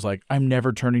and everyone was like, I'm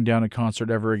never turning down a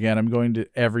concert ever again. I'm going to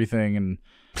everything. And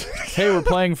hey, we're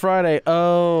playing Friday.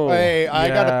 Oh, Hey, I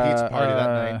got a yeah, pizza party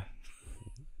that night.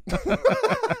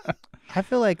 I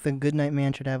feel like the Goodnight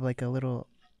Man should have like a little.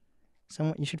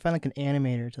 Someone you should find like an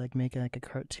animator to like make like a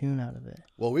cartoon out of it.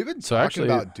 Well, we've been So talking actually-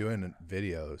 about doing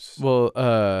videos. Well,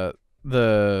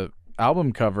 the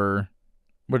album cover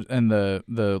and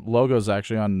the logo's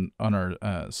actually on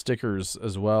our stickers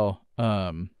as well.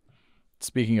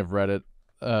 Speaking of Reddit,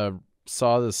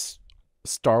 saw this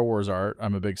Star Wars art.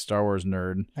 I'm a big Star Wars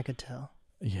nerd. I could tell.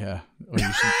 Yeah, well,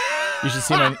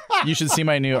 you should see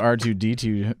my new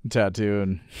R2D2 tattoo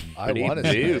and I Beep, wanted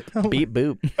to. boop. beep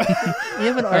boop. You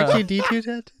have an R2D2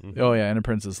 tattoo? Oh yeah, and a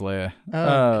Princess Leia. Oh,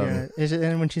 God. Is it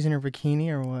when she's in her bikini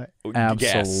or what?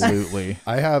 Yes. Absolutely.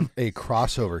 I have a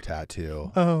crossover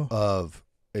tattoo Oh, of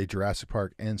a Jurassic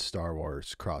Park and Star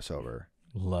Wars crossover.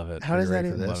 Love it. how does you that ready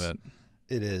for even? this? Love it.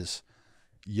 It is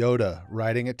Yoda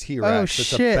riding a T-Rex. Oh that's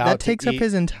shit! about That to takes up eat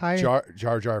his entire.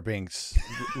 Jar Jar Binks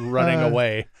running Uh,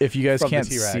 away. If you guys From the can't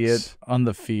see T-Rex. it on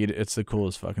the feed, it's the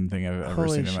coolest fucking thing I've ever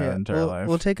Holy seen shit! in my entire we'll, life.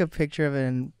 we'll take a picture of it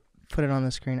and put it on the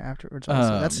screen afterwards.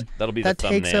 Also. That's That'll be that the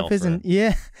takes thumbnail up his for-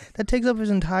 yeah. That takes up his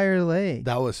entire leg.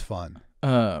 That was fun.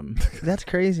 That's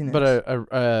craziness. But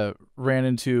I ran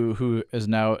into who is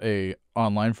now a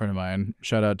online friend of mine.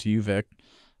 Shout out to you, Vic.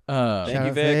 Thank Shout you,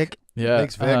 out Vic. Yeah.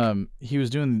 Thanks, Vic.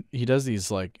 He does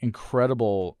these like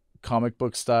incredible comic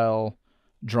book style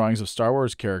drawings of Star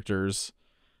Wars characters,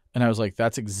 and I was like,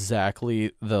 that's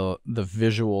exactly the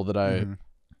visual that Mhm.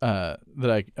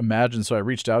 I imagined. So I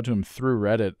reached out to him through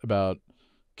Reddit about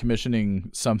commissioning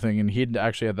something, and he'd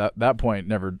actually at that point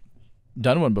never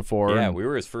done one before. Yeah, and- we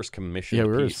were his first commission. yeah,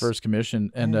 we were his first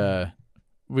commission, and I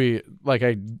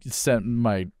sent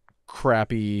my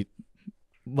crappy,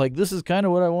 like, this is kind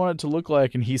of what I want it to look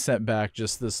like, and he sent back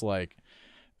just this like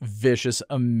vicious,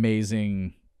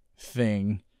 amazing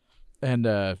thing, and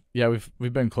yeah,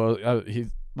 we've been close.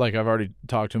 I've already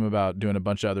talked to him about doing a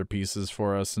bunch of other pieces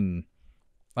for us, and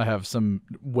I have some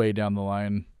way down the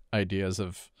line ideas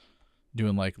of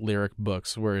doing like lyric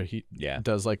books where he Yeah.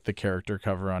 does like the character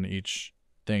cover on each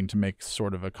thing to make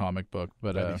sort of a comic book,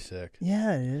 but That'd be sick.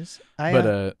 yeah, it is.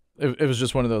 it was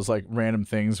just one of those like random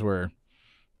things where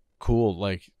cool,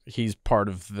 like he's part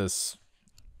of this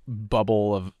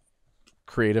bubble of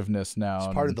creativeness now.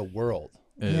 It's part of the world,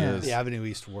 It Yeah. is. the Avenue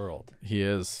East world. He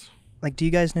is. like, do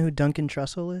you guys know who Duncan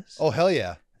Trussell is? Oh hell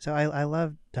yeah! So I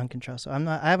love Duncan Trussell.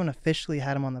 I haven't officially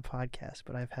had him on the podcast,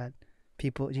 but I've had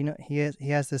people. You know, he has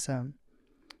this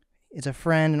it's a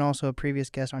friend and also a previous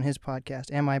guest on his podcast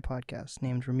and my podcast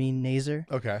named Ramin Nazer,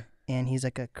 Okay. and he's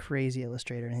like a crazy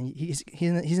illustrator, and he's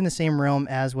in the same realm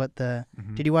as what the.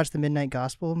 Did you watch the Midnight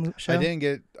Gospel show? I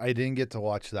didn't get to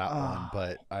watch that one, Oh.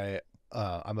 but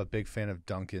I'm a big fan of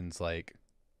Duncan's like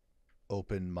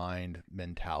open mind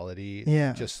mentality.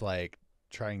 Yeah. Just like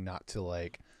trying not to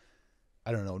like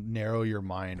I don't know, narrow your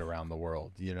mind around the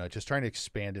world. You know, just trying to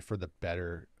expand it for the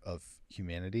better of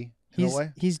humanity in a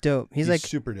way. He's dope. He's like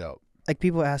super dope. Like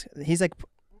people ask, he's like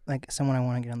someone I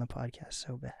want to get on the podcast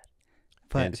so bad.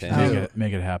 But Fantastic.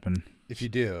 Make it happen. If you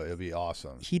do, it'll be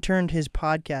awesome. he turned his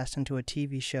podcast into a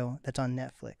TV show that's on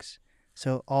Netflix.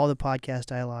 So all the podcast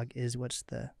dialogue is what's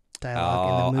the dialogue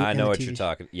in the movie. I know what TV you're show.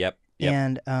 talking. Yep.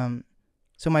 And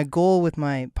so my goal with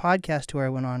my podcast tour I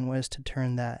went on was to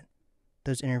turn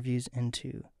those interviews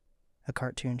into a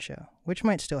cartoon show, which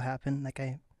might still happen. Like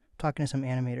I'm talking to some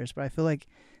animators, but I feel like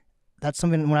that's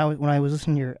something when I was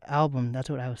listening to your album, that's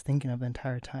what I was thinking of the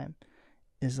entire time.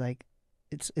 Is like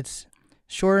it's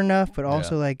short enough, but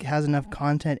also like has enough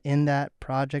content in that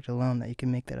project alone that you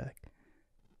can make that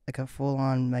like a full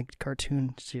on like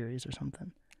cartoon series or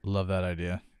something. Love that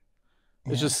idea.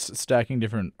 Yeah. It's just stacking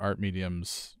different art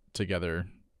mediums together.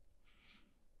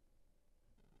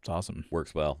 It's awesome.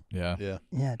 Works well. Yeah. Yeah.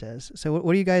 Yeah, it does. So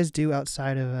what do you guys do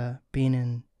outside of being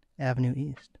in Avenue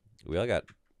East?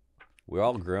 We're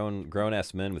all grown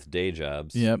ass men with day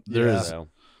jobs. Yep. There's So,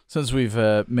 since we've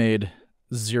made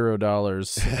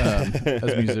 $0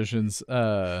 as musicians,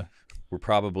 we're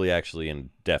probably actually in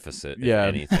deficit, if Yeah.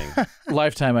 anything.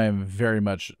 lifetime I am very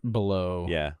much below.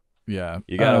 Yeah. Yeah.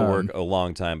 You got to work a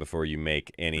long time before you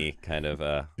make any kind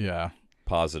of Yeah.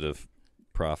 positive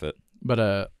profit.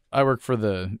 But I work for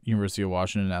the University of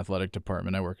Washington athletic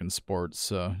department. I work in sports,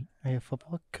 so Are you a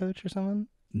football coach or something?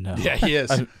 no. Yeah, he is.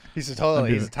 He's a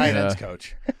tight ends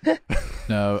coach.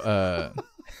 No,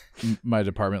 my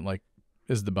department like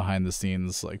is the behind the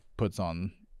scenes, like puts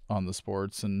on the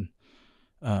sports, and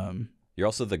You're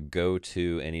also the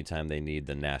go-to anytime they need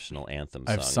the national anthem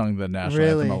song. I've sung the national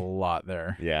Really? anthem a lot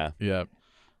there. Yeah. Yep.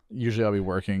 Usually I'll be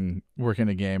working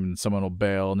a game and someone will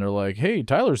bail and they're like, "Hey,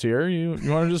 Tyler's here. You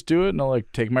want to just do it?" And I'll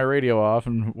like take my radio off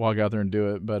and walk out there and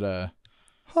do it. But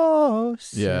Oh,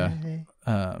 Yeah. say.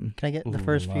 um, Can I get the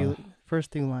first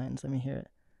few lines? Let me hear it.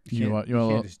 you want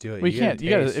can't just do it. We can't. You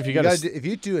gotta taste. if you gotta if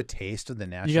you do a taste of the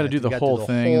national, you gotta do anthem, the you whole gotta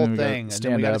do thing, whole and then we thing, gotta and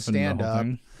then we gotta stand stand up, up,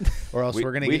 and the whole thing. or else We-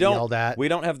 we're gonna we get don't- yelled at. We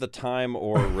don't have the time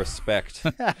or respect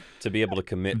to be able to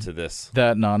commit to this.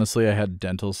 That and honestly, I had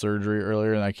dental surgery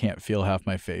earlier and I can't feel half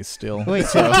my face still. Wait,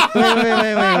 so,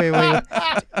 wait.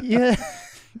 Yeah,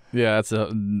 Yeah, that's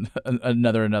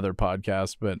another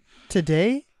podcast, but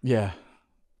today yeah.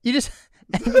 you just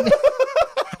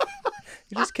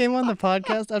you just came on the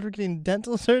podcast after getting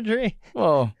dental surgery.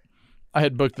 Well, I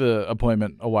had booked the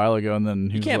appointment a while ago, and then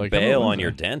he You was can't like, bail "I'm on your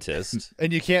Wednesday." dentist.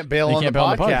 And you can't bail You on can't the bail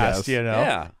on the podcast. podcast. You know.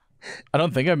 Yeah. I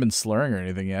don't think I've been slurring or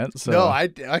anything yet. So No, I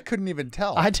couldn't even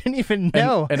tell. I didn't even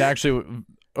know. And actually,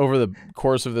 over the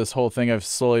course of this whole thing, I've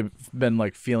slowly been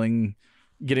like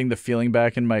getting the feeling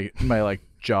back in my like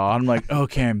jaw. I'm like,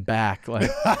 okay, I'm back.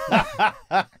 Like,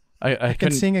 I can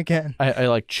couldn't sing again. I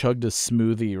like chugged a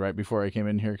smoothie right before I came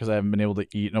in here because I haven't been able to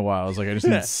eat in a while. I was like, I just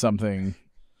need something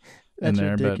in That's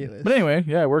there. ridiculous. But anyway,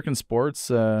 yeah, I work in sports.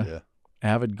 Yeah.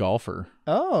 Avid golfer.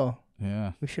 Oh,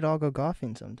 Yeah, we should all go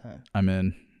golfing sometime. I'm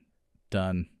in.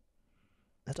 Done.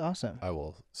 That's awesome. I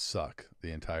will suck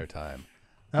the entire time.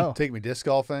 Oh, Take me disc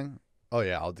golfing. Oh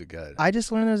yeah, I'll do good. I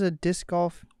just learned there's a disc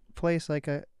golf place like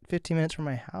 15 minutes from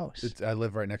my house. I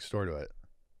live right next door to it.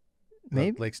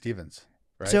 Maybe. Lake Stevens.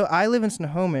 Right. So I live in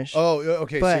Snohomish. Oh,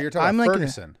 okay. So but you're talking I'm about like in a-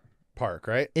 Ferguson Park,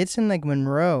 right? It's in like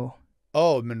Monroe.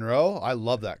 Oh, Monroe. I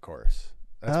love that course.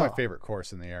 That's my Oh. favorite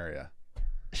course in the area.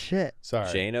 Shit.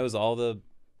 Sorry, Jay knows all the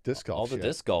disc golf. all the shit.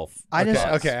 disc golf. I okay, just-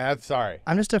 okay. I'm sorry.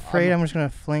 I'm just afraid I'm just gonna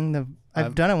fling the. I've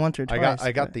I'm- done it once or twice.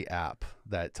 I got but- the app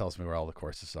that tells me where all the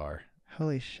courses are,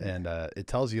 Holy shit. and it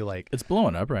tells you like It's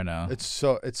blowing up right now. it's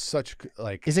such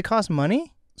like Is it cost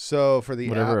money? so for the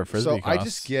Whatever app, a Frisbee so I costs.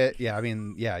 just get you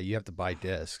have to buy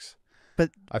discs,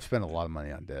 But- I've spent a lot of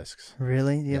money on discs.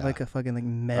 Really? Do you have Yeah. like a fucking like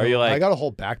metal? Are you like I got a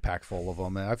whole backpack full of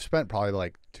them, and I've spent probably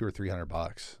like $200 or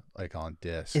 $300 like on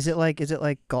discs. Is it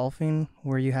like golfing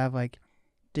where you have like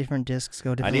different discs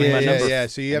go different need Yeah, my ways? yeah, number- yeah.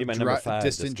 So you I have need my number 5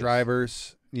 distant discus.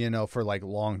 drivers, for like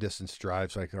long distance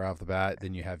drives, like right off the bat.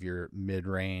 Then you have your mid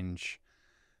range.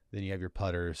 Then you have your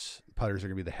putters. Putters are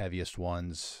gonna be the heaviest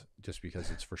ones, just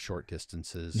because it's for short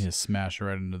distances. You just smash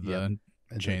right into the Yep. And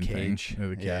the chain thing. cage. Or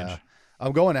the cage. Yeah.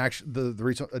 I'm going actually. The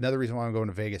reason, another reason why I'm going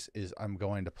to Vegas is I'm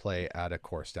going to play at a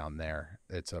course down there.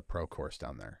 It's a pro course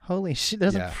down there. Holy shit!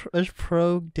 There's Yeah. there's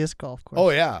pro disc golf course. Oh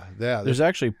yeah, yeah. There's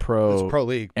actually There's pro pro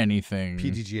league, anything.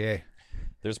 PDGA.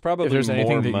 there's probably there's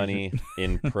anything more that you money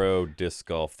in pro disc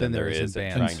golf than there is in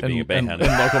bands. trying to be a band. and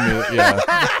local music.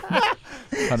 Yeah,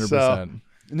 100%.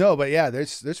 No, but yeah,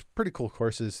 there's pretty cool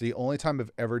courses. The only time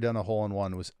I've ever done a hole in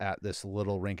one was at this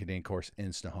little rink-a-dink course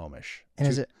in Snohomish. And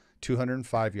is it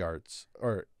 205 yards,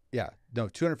 or Yeah, no,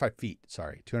 205 feet.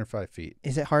 Sorry, 205 feet.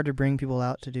 Is it hard to bring people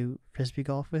out to do frisbee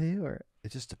golf with you, or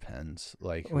It just depends.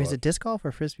 Like, is it disc golf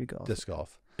or frisbee golf? disc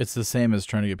golf? It's the same as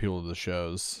trying to get people to the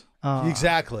shows.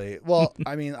 Exactly. Well,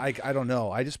 I mean, I don't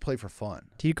know. I just play for fun.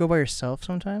 Do you go by yourself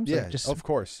sometimes? Yeah, Like, just of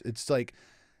course. It's like,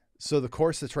 so the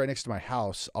course that's right next to my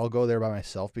house, I'll go there by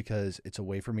myself because it's a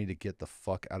way for me to get the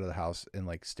fuck out of the house and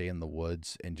like stay in the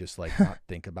woods and just like not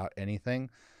think about anything.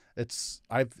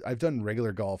 I've done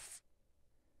regular golf,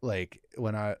 like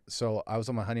I was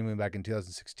on my honeymoon back in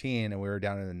 2016 and we were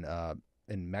down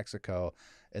in Mexico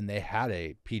and they had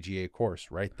a PGA course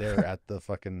right there at the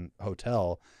fucking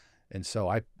hotel. And so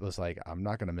I was like, I'm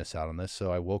not going to miss out on this.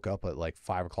 So I woke up at like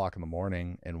 5 o'clock in the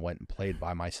morning and went and played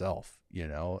by myself,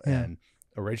 Yeah. and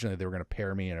originally they were going to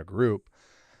pair me in a group.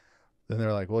 Then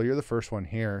they're like, well, you're the first one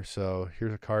here. So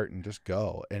here's a cart and just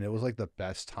go. And it was like the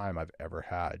best time I've ever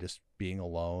had, just being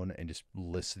alone and just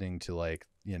listening to like,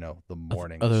 the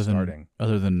morning starting.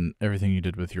 Other than everything you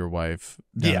did with your wife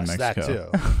down in Mexico.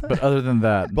 That too. But other than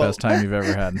that, best time you've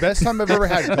ever had. Best time I've ever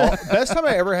had. Best time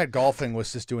I ever had golfing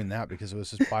was just doing that because it was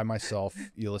just by myself.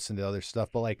 You listen to other stuff,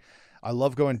 but like I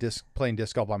love playing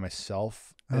disc golf by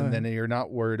myself, and then you're not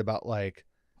worried about like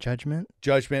judgment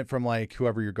from like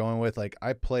whoever you're going with. Like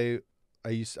I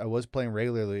was playing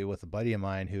regularly with a buddy of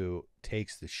mine who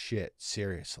takes the shit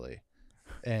seriously.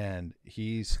 And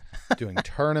he's doing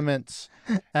tournaments.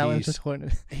 Alan's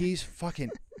disappointed. He's fucking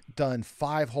done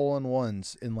 5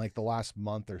 hole-in-ones in like the last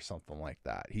month or something like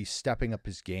that. He's stepping up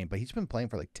his game, but he's been playing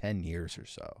for like 10 years or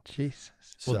so. Jesus.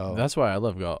 So Well, that's why I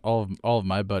love golf. All of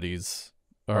my buddies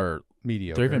are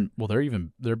mediocre.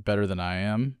 They're better than I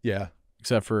am. Yeah.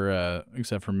 Except for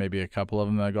maybe a couple of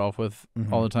them that I golf with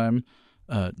all the time.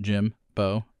 Jim,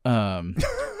 Bo.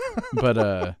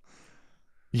 But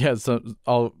yeah, so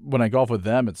when I golf with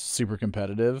them, it's super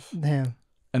competitive. Damn.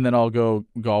 And then I'll go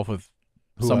golf with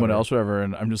someone Whoever. else, whatever,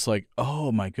 and I'm just like,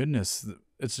 oh my goodness,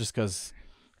 it's just because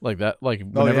like that, like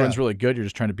when everyone's really good, you're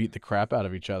just trying to beat the crap out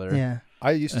of each other. Yeah.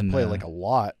 I used to play like a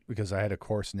lot because I had a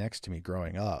course next to me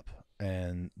growing up.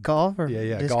 And Golf or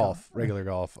yeah, disc golf, regular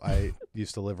golf. I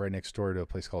used to live right next door to a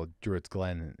place called Druids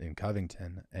Glen in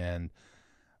Covington, and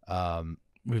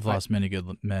We've lost many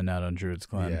good men out on Druids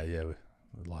Glen. Yeah,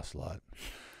 we lost a lot.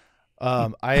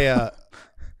 I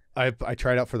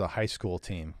tried out for the high school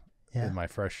team in my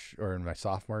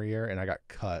sophomore year, and I got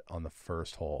cut on the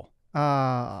first hole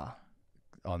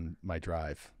on my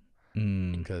drive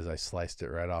because I sliced it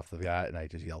right off the bat, and I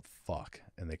just yelled "fuck,"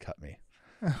 and they cut me.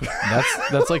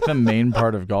 That's like the main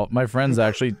part of golf. My friends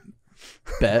actually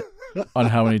bet on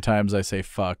how many times I say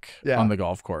 "fuck" on the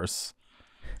golf course.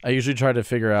 I usually try to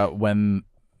figure out when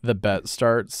the bet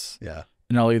starts. Yeah.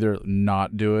 And I'll either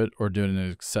not do it or do it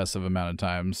an excessive amount of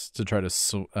times to try to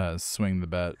swing the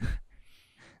bet.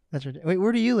 That's ridiculous. Wait,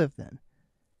 where do you live then?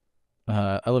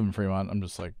 I live in Fremont. I'm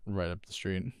just like right up the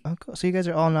street. Oh, cool. So you guys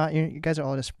are all not. You guys are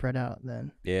all just spread out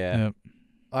then. Yeah. Yep.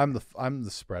 I'm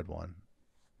the spread one.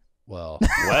 Well,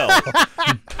 Well,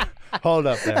 hold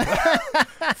up there.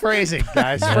 Phrasing,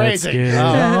 guys. Let's Phrasing. get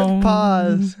Let's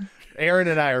pause. Aaron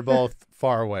and I are both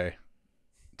far away,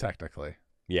 technically.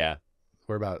 yeah.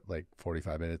 We're about like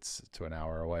 45 minutes to an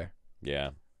hour away.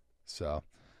 Yeah. So,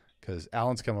 because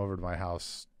Alan's come over to my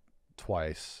house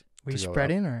twice. Were you to go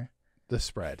spreading up or? the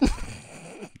spread?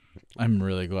 I'm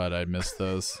really glad I missed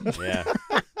those. Yeah.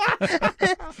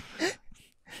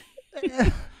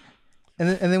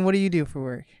 And then what do you do for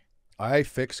work? I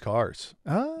fix cars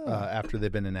Oh, after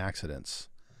they've been in accidents.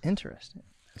 interesting.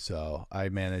 So I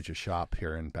manage a shop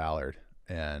here in Ballard,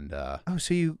 and Oh,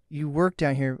 so you work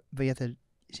down here, but you have to.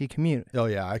 So you commute. oh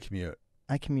yeah, I commute.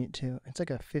 I commute too. It's like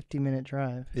a 50-minute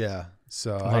drive. Yeah,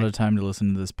 so A lot of time to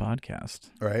listen to this podcast.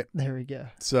 right. There we go.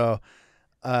 So,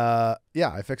 yeah,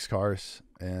 I fix cars,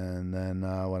 and then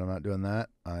when I'm not doing that,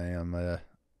 I am a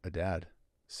dad.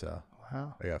 So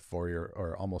Wow. I got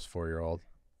almost 4-year-old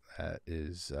that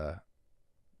is a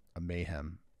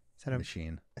mayhem Is that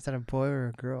machine. is that a boy or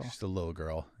a girl? She's a little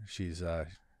girl. She's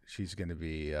gonna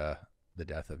be the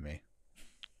death of me.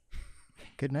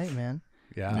 Good night, man.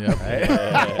 Yeah. Yep.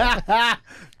 Right?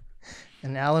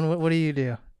 And Alan, what do you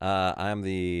do? I'm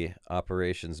the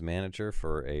operations manager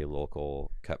for a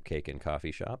local cupcake and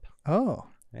coffee shop. Oh,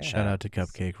 Yeah. Shout out to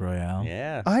Cupcake Royale.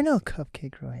 Yeah. I know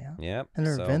Cupcake Royale. Yep. I've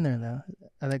never so been there though.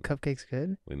 Are the cupcakes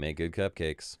good? We make good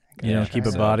cupcakes. You know, Yeah, keep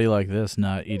a so- body like this,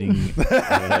 not eating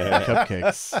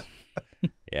cupcakes.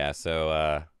 Yeah.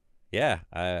 So yeah,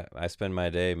 I spend my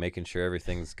day making sure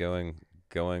everything's going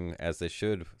as they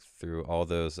should through all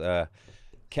those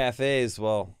cafes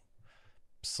while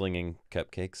slinging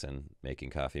cupcakes and making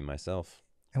coffee myself.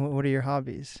 And what are your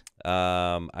hobbies?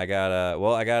 I got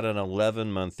an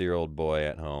 11-month-old boy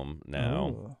at home now.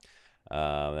 Ooh.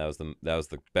 That was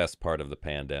the best part of the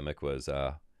pandemic was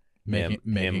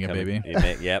Making a baby.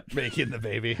 Yep. Making the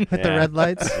baby. With the red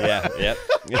lights? Yeah,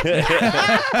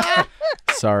 yep.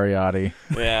 Sorry, Adi.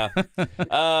 Yeah.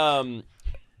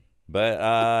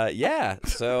 But yeah,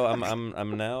 so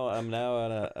I'm now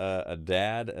a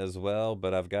dad as well,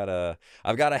 but I've got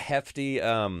a hefty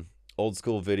old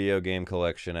school video game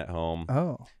collection at home.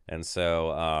 Oh. And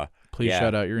so Please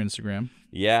shout out your Instagram.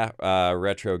 Yeah,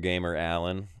 Retro Gamer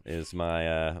Allen is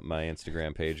my my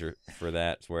Instagram page for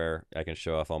that. It's where I can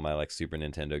show off all my like Super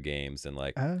Nintendo games and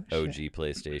like OG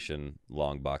PlayStation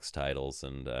long box titles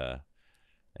and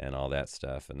all that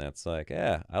stuff. And that's like,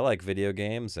 yeah, I like video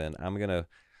games, and I'm gonna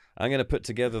put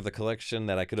together the collection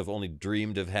that I could have only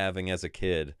dreamed of having as a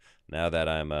kid. Now that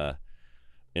I'm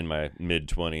in my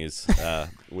mid-20s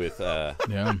with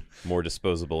more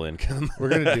disposable income. We're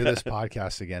gonna do this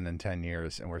podcast again in 10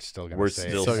 years, and we're still gonna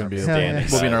still be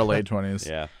standing. We'll be in our late 20s.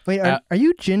 Yeah. Wait, are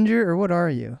you ginger or what are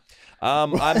you?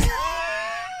 I'm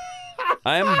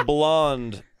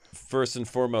blonde first and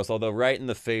foremost. Although right in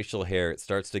the facial hair, it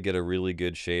starts to get a really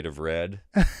good shade of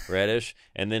reddish,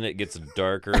 and then it gets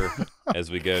darker as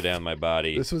we go down my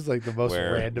body. This was like the most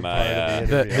random part of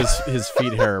the interview. His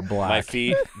feet hair are black. My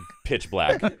feet pitch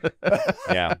black.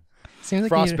 Yeah. Seems like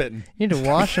frostbitten. You need to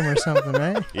wash them or something,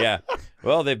 right? Yeah.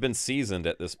 Well, they've been seasoned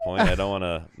at this point. I don't want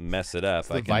to mess it up. It's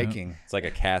the Viking. It's like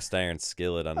a cast iron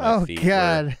skillet on my feet. Oh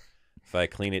God! If I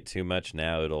clean it too much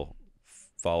now, it'll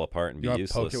fall apart and be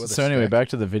useless. So anyway, back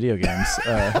to the video games.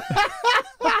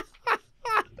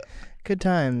 Good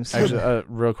times. Actually, a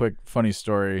real quick funny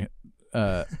story.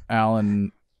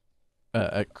 Alan,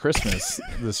 at Christmas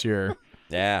this year,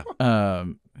 yeah,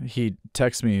 he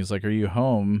texted me. He's like, "Are you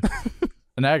home?"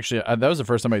 And actually, that was the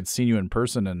first time I'd seen you in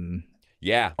person in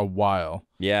a while.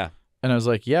 Yeah. And I was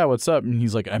like, "Yeah, what's up?" And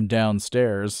he's like, "I'm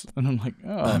downstairs." And I'm like,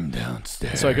 "Oh, I'm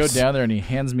downstairs." So I go down there, and he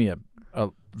hands me a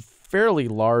fairly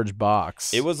large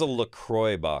box. It was a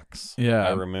LaCroix box. Yeah,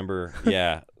 I remember.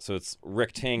 Yeah, so it's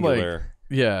rectangular.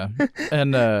 Yeah,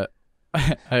 and I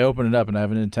open it up, and I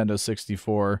have a Nintendo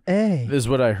 64. Hey, this is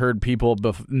what I heard people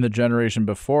in the generation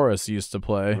before us used to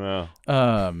play. Yeah.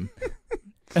 And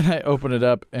I open it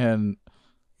up, and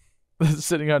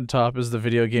sitting on top is the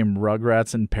video game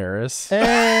Rugrats in Paris.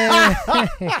 Hey.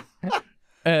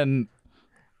 And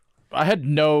I had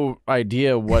no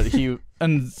idea what he,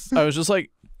 and I was just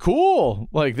like, cool,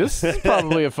 like this is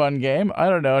probably a fun game. I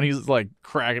don't know. And he's like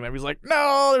cracking up. He's like,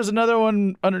 no, there's another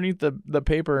one underneath the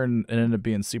paper, and it ended up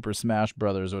being Super Smash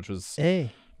Brothers, which was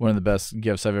one of the best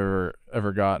gifts I've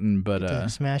ever gotten. But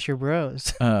smash your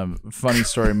bros. Funny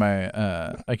story.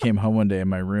 I came home one day, and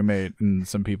my roommate and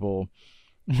some people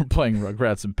were playing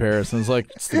Rugrats in Paris, and I was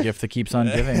like, it's the gift that keeps on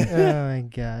giving. Oh my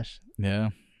gosh. Yeah.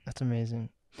 That's amazing.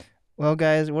 Well,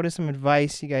 guys, what is some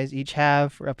advice you guys each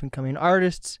have for up and coming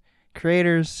artists,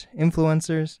 creators,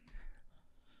 influencers?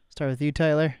 Start with you,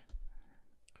 Tyler.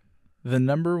 The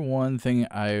number one thing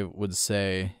I would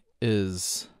say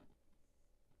is,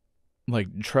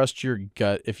 like, trust your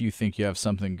gut if you think you have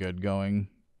something good going,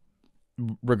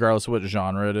 regardless of what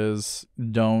genre it is.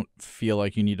 Don't feel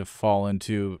like you need to fall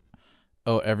into,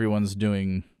 oh, everyone's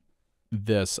doing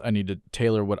this, I need to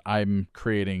tailor what I'm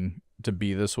creating to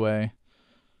be this way.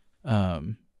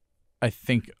 I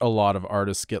think a lot of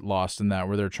artists get lost in that,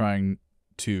 where they're trying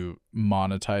to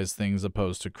monetize things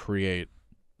opposed to create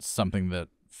something that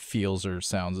feels or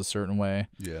sounds a certain way.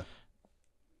 Yeah.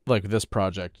 Like this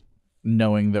project,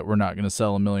 knowing that we're not going to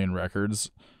sell 1 million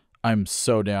records, I'm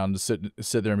so down to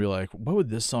sit there and be like, what would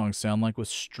this song sound like with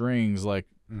strings? Like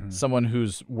someone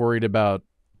who's worried about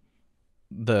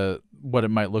what it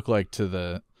might look like to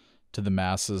the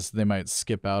masses, they might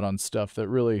skip out on stuff that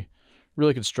really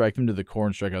could strike them to the core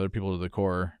and strike other people to the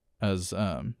core as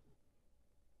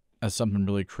something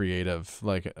really creative.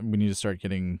 Like, we need to start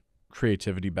getting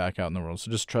creativity back out in the world.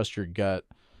 So just trust your gut.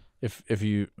 If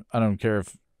you, I don't care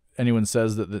if anyone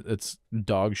says that it's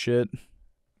dog shit,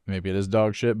 maybe it is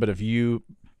dog shit, but if you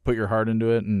put your heart into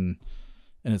it and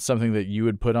it's something that you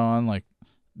would put on, like,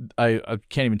 I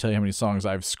can't even tell you how many songs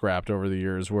I've scrapped over the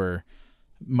years where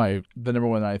the number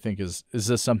one I think is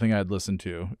this something I'd listen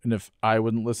to? And if I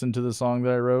wouldn't listen to the song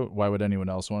that I wrote, why would anyone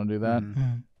else want to do that?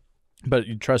 But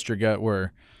you trust your gut,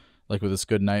 where, like with this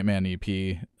Goodnight Man EP,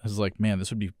 I was like, man,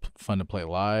 this would be fun to play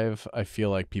live. I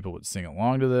feel like people would sing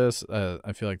along to this.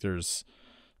 I feel like there's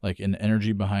like an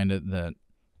energy behind it that,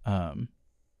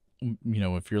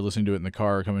 if you're listening to it in the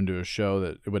car or coming to a show,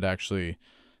 that it would actually,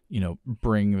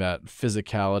 bring that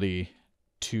physicality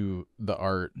to the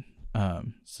art.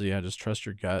 So yeah, just trust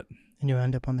your gut. And you'll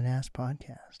end up on the NAST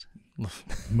podcast.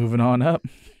 Moving on up.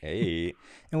 Hey.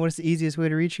 And what's the easiest way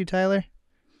to reach you, Tyler?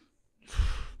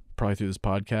 Probably through this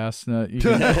podcast.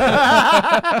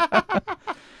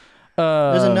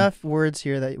 There's enough words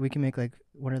here that we can make like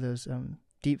one of those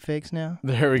deep fakes now.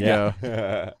 There we go.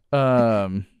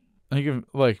 I think of,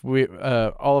 like we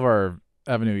all of our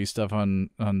Avenue East stuff on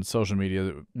social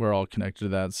media, we're all connected to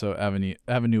that. So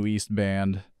Avenue East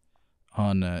Band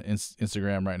on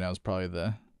Instagram right now is probably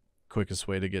the quickest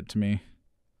way to get to me.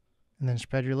 And then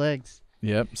spread your legs.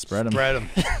 Yep, spread them. Spread them.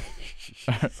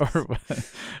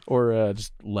 or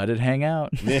just let it hang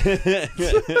out.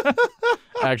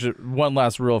 Actually, one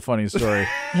last real funny story.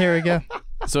 Here we go.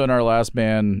 So in our last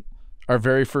band, our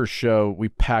very first show, we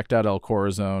packed out El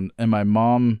Corazon, and my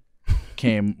mom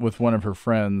came with one of her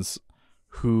friends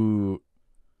who,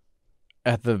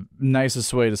 at the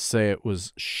nicest way to say it,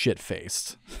 was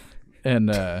shit-faced. And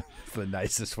The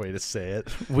nicest way to say it.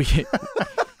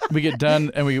 we get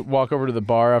done and we walk over to the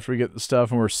bar after we get the stuff,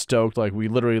 and we're stoked. Like, we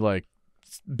literally like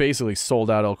basically sold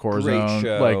out El Corazon. Great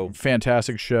show. Like,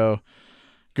 fantastic show.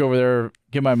 Go over there,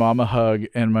 give my mom a hug,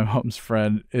 and my mom's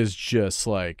friend is just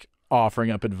like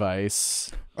offering up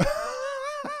advice.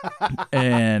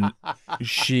 And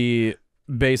she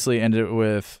basically ended it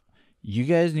with, you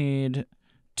guys need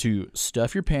to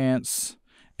stuff your pants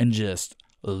and just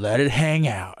let it hang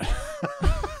out.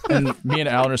 And me and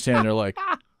Alan are standing there like,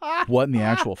 what in the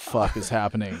actual fuck is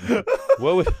happening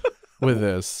What with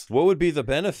this? would be the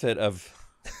benefit of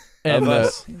And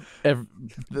us?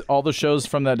 all the shows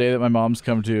from that day that my mom's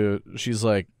come to, she's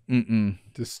like, mm-mm.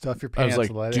 Just stuff your I pants. was like,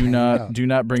 and let it do hang not out. do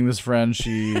not bring this friend.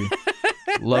 She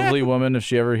lovely woman. If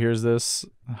she ever hears this,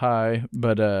 hi.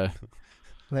 But Let it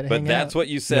But hang that's out. what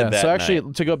you said yeah. that So actually,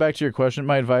 night. to go back to your question,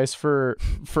 my advice for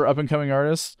up and coming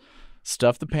artists: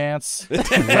 stuff the pants, let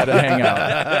it hang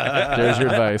out. There's your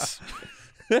advice.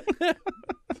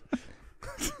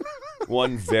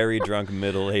 One very drunk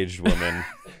middle-aged woman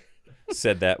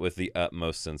said that with the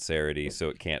utmost sincerity, so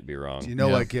it can't be wrong. Do you know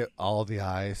Yeah. what? Get all the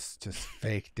eyes, just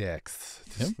fake dicks,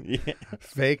 just Yeah.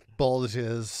 fake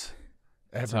bulges.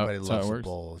 Everybody that's how it loves a works.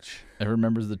 bulge, Everyone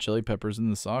remembers the chili peppers in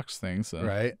the socks thing. So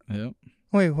right? Yep.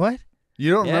 Wait, what?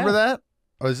 You don't Yeah. remember that,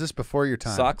 or is this before your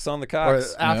time? Socks on the or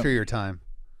cocks. after your time?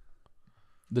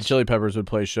 The chili peppers would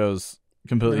play shows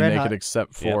completely Red naked Hot.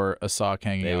 except for a sock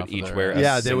hanging They out. would of each their wear ass. a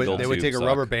Yeah, they would single take a tube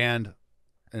rubber sock. band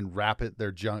and wrap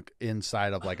their junk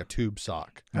inside of like a tube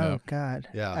sock. Yeah. Oh God.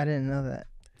 Yeah. I didn't know that.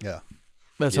 Yeah,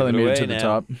 That's Give how they it made it away to the now.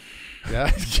 top.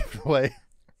 yeah. Give it away.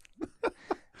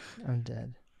 I'm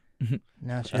dead.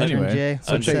 Now it's your turn, Anyway, Jay.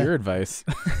 so What's check that? your advice.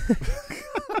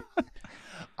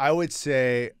 I would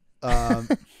say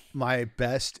my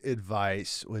best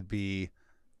advice would be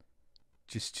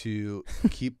just to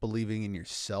keep believing in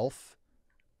yourself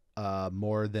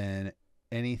more than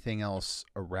anything else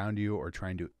around you or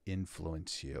trying to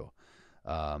influence you.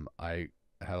 I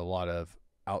had a lot of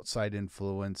outside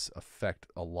influence affect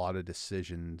a lot of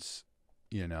decisions,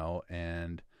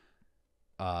 and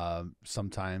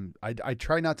sometimes I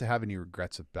try not to have any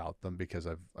regrets about them because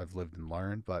I've lived and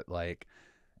learned, but like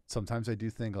sometimes I do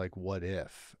think like, what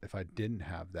if I didn't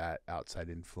have that outside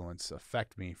influence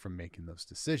affect me from making those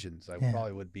decisions? I Yeah.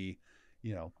 probably would be,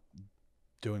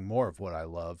 doing more of what I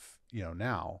love,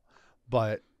 now,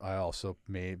 but I also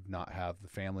may not have the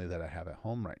family that I have at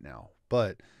home right now.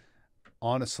 But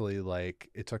honestly, like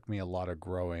it took me a lot of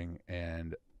growing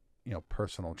and,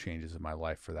 personal changes in my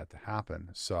life for that to happen.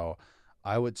 So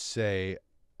I would say,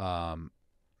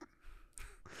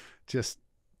 just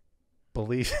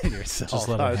believe in yourself. Just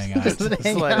let it hang out. Just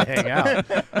let it hang out.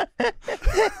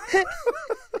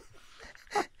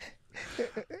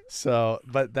 So,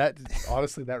 but that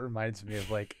honestly, that reminds me of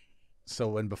like, so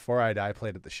when Before I Die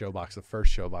played at the Showbox, the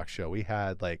first Showbox show, we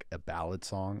had like a ballad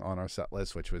song on our set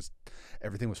list, which was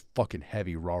everything was fucking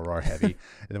heavy, raw heavy,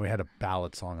 and then we had a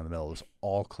ballad song in the middle. It was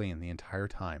all clean the entire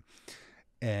time,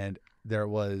 and there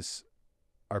was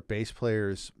our bass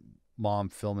player's mom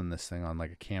filming this thing on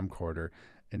like a camcorder,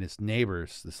 and his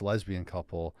neighbors, this lesbian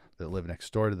couple that lived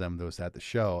next door to them, that was at the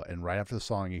show, and right after the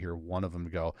song, you hear one of them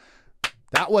go,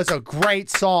 "That was a great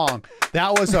song.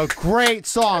 That was a great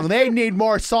song. They need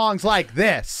more songs like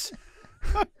this."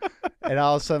 And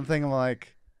all of a sudden, I'm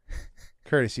like,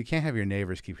 Curtis, you can't have your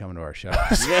neighbors keep coming to our shows.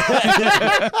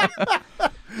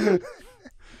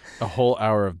 A whole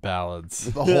hour of ballads.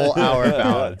 The whole hour of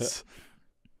ballads.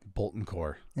 Bolton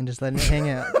Core. And just letting it hang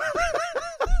out.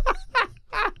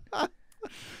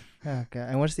 Oh God.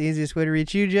 And what's the easiest way to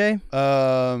reach you, Jay?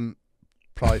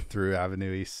 Probably through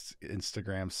Avenue East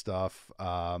Instagram stuff.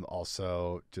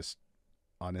 Also, just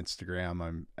on Instagram,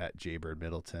 I'm at Jaybird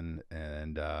Middleton,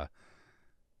 and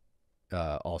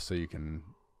Also, you can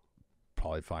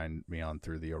probably find me on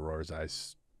through the Aurora's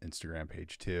Eyes Instagram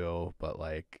page too. But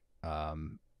like,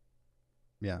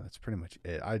 yeah, that's pretty much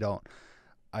it.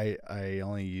 I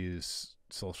only use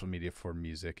social media for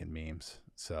music and memes,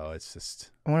 so it's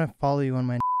just. I want to follow you on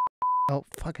my. Oh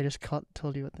fuck! I just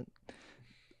told you what the.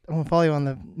 I want to follow you on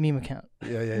the meme account.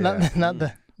 Yeah. Not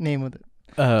the name of it.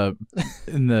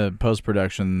 In the post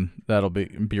production, that'll be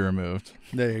removed.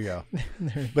 There you go.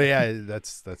 But yeah,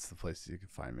 that's the place you can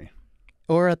find me.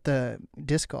 Or at the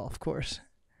disc golf course.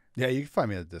 Yeah, you can find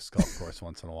me at the disc golf course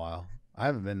once in a while. I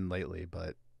haven't been lately,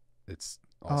 but it's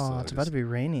also. It's about to be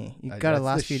rainy. You got that's it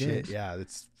last the few shit. days. Yeah,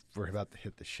 we're about to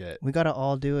hit the shit. We got to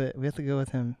all do it. We have to go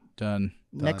with him. Done.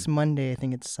 Next Monday, I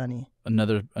think it's sunny.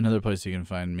 Another place you can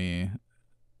find me,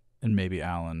 and maybe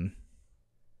Alan.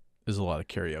 There's a lot of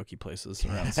karaoke places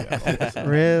around Seattle.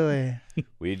 Really?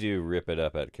 We do rip it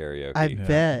up at karaoke. I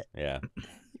bet. Yeah.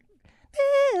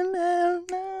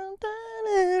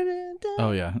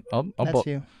 Oh yeah, I'll That's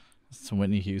you. some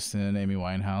Whitney Houston, Amy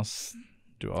Winehouse,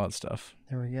 do all that stuff.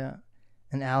 There we go.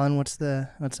 And Alan, what's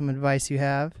some advice you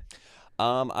have?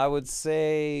 I would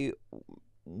say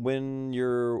when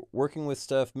you're working with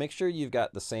stuff, make sure you've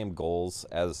got the same goals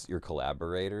as your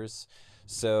collaborators.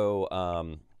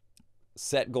 So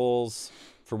set goals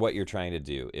for what you're trying to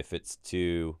do. If it's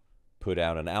to put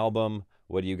out an album,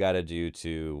 what do you got to do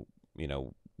to,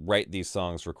 write these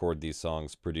songs, record these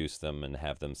songs, produce them, and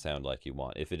have them sound like you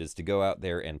want? If it is to go out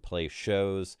there and play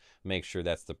shows, make sure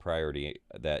that's the priority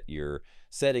that you're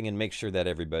setting, and make sure that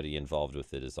everybody involved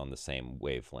with it is on the same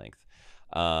wavelength.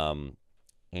 And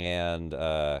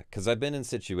because I've been in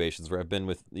situations where I've been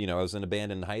with, I was in a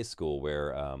band in high school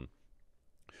where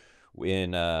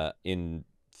in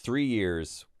 3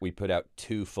 years we put out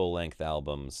 2 full-length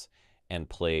albums and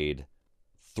played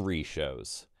 3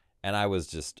 shows, and I was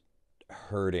just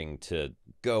hurting to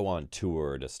go on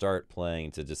tour, to start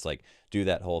playing, to just like do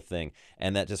that whole thing,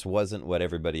 and that just wasn't what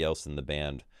everybody else in the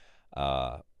band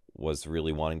was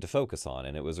really wanting to focus on,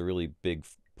 and it was a really big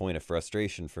point of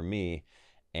frustration for me,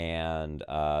 and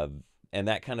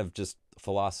that kind of just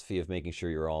philosophy of making sure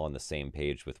you're all on the same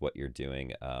page with what you're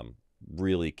doing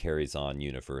really carries on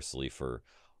universally for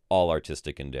all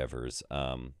artistic endeavors,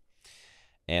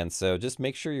 and so just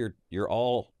make sure you're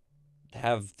all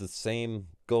have the same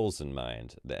goals in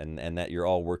mind, and that you're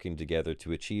all working together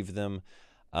to achieve them,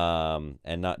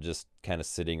 and not just kind of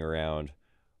sitting around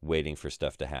waiting for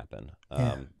stuff to happen.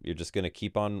 You're just going to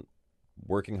keep on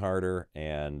working harder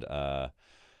and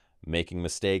making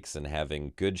mistakes and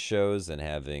having good shows and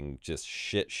having just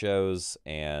shit shows,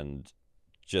 and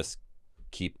just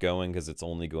keep going, because it's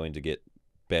only going to get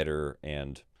better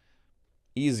and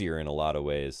easier in a lot of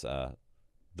ways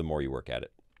the more you work at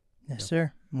it. Yes,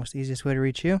 sir. What's the easiest way to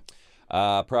reach you?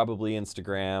 Probably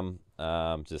Instagram.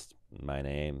 Just my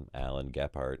name, Alan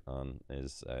Gephardt,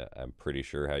 is I'm pretty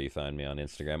sure how you find me on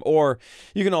Instagram. Or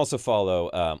you can also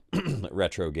follow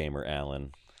Retro Gamer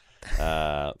Alan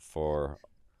for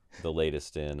the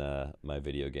latest in my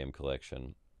video game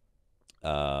collection.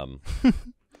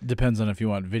 Depends on if you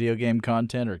want video game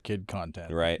content or kid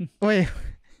content. Right. Wait.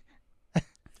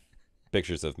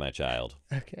 Pictures of my child.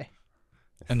 Okay.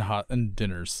 And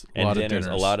dinners. A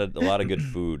lot of good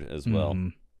food as well. Mm-hmm.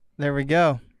 There we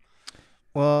go.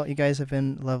 Well, you guys have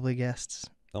been lovely guests.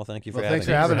 Well, thank you for Thanks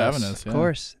having for us. having us. Of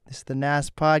course. This is the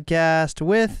NAST podcast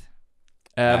with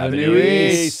Avenue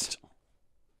East.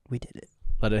 We did it.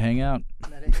 Let it hang out.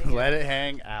 Let it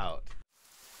hang out.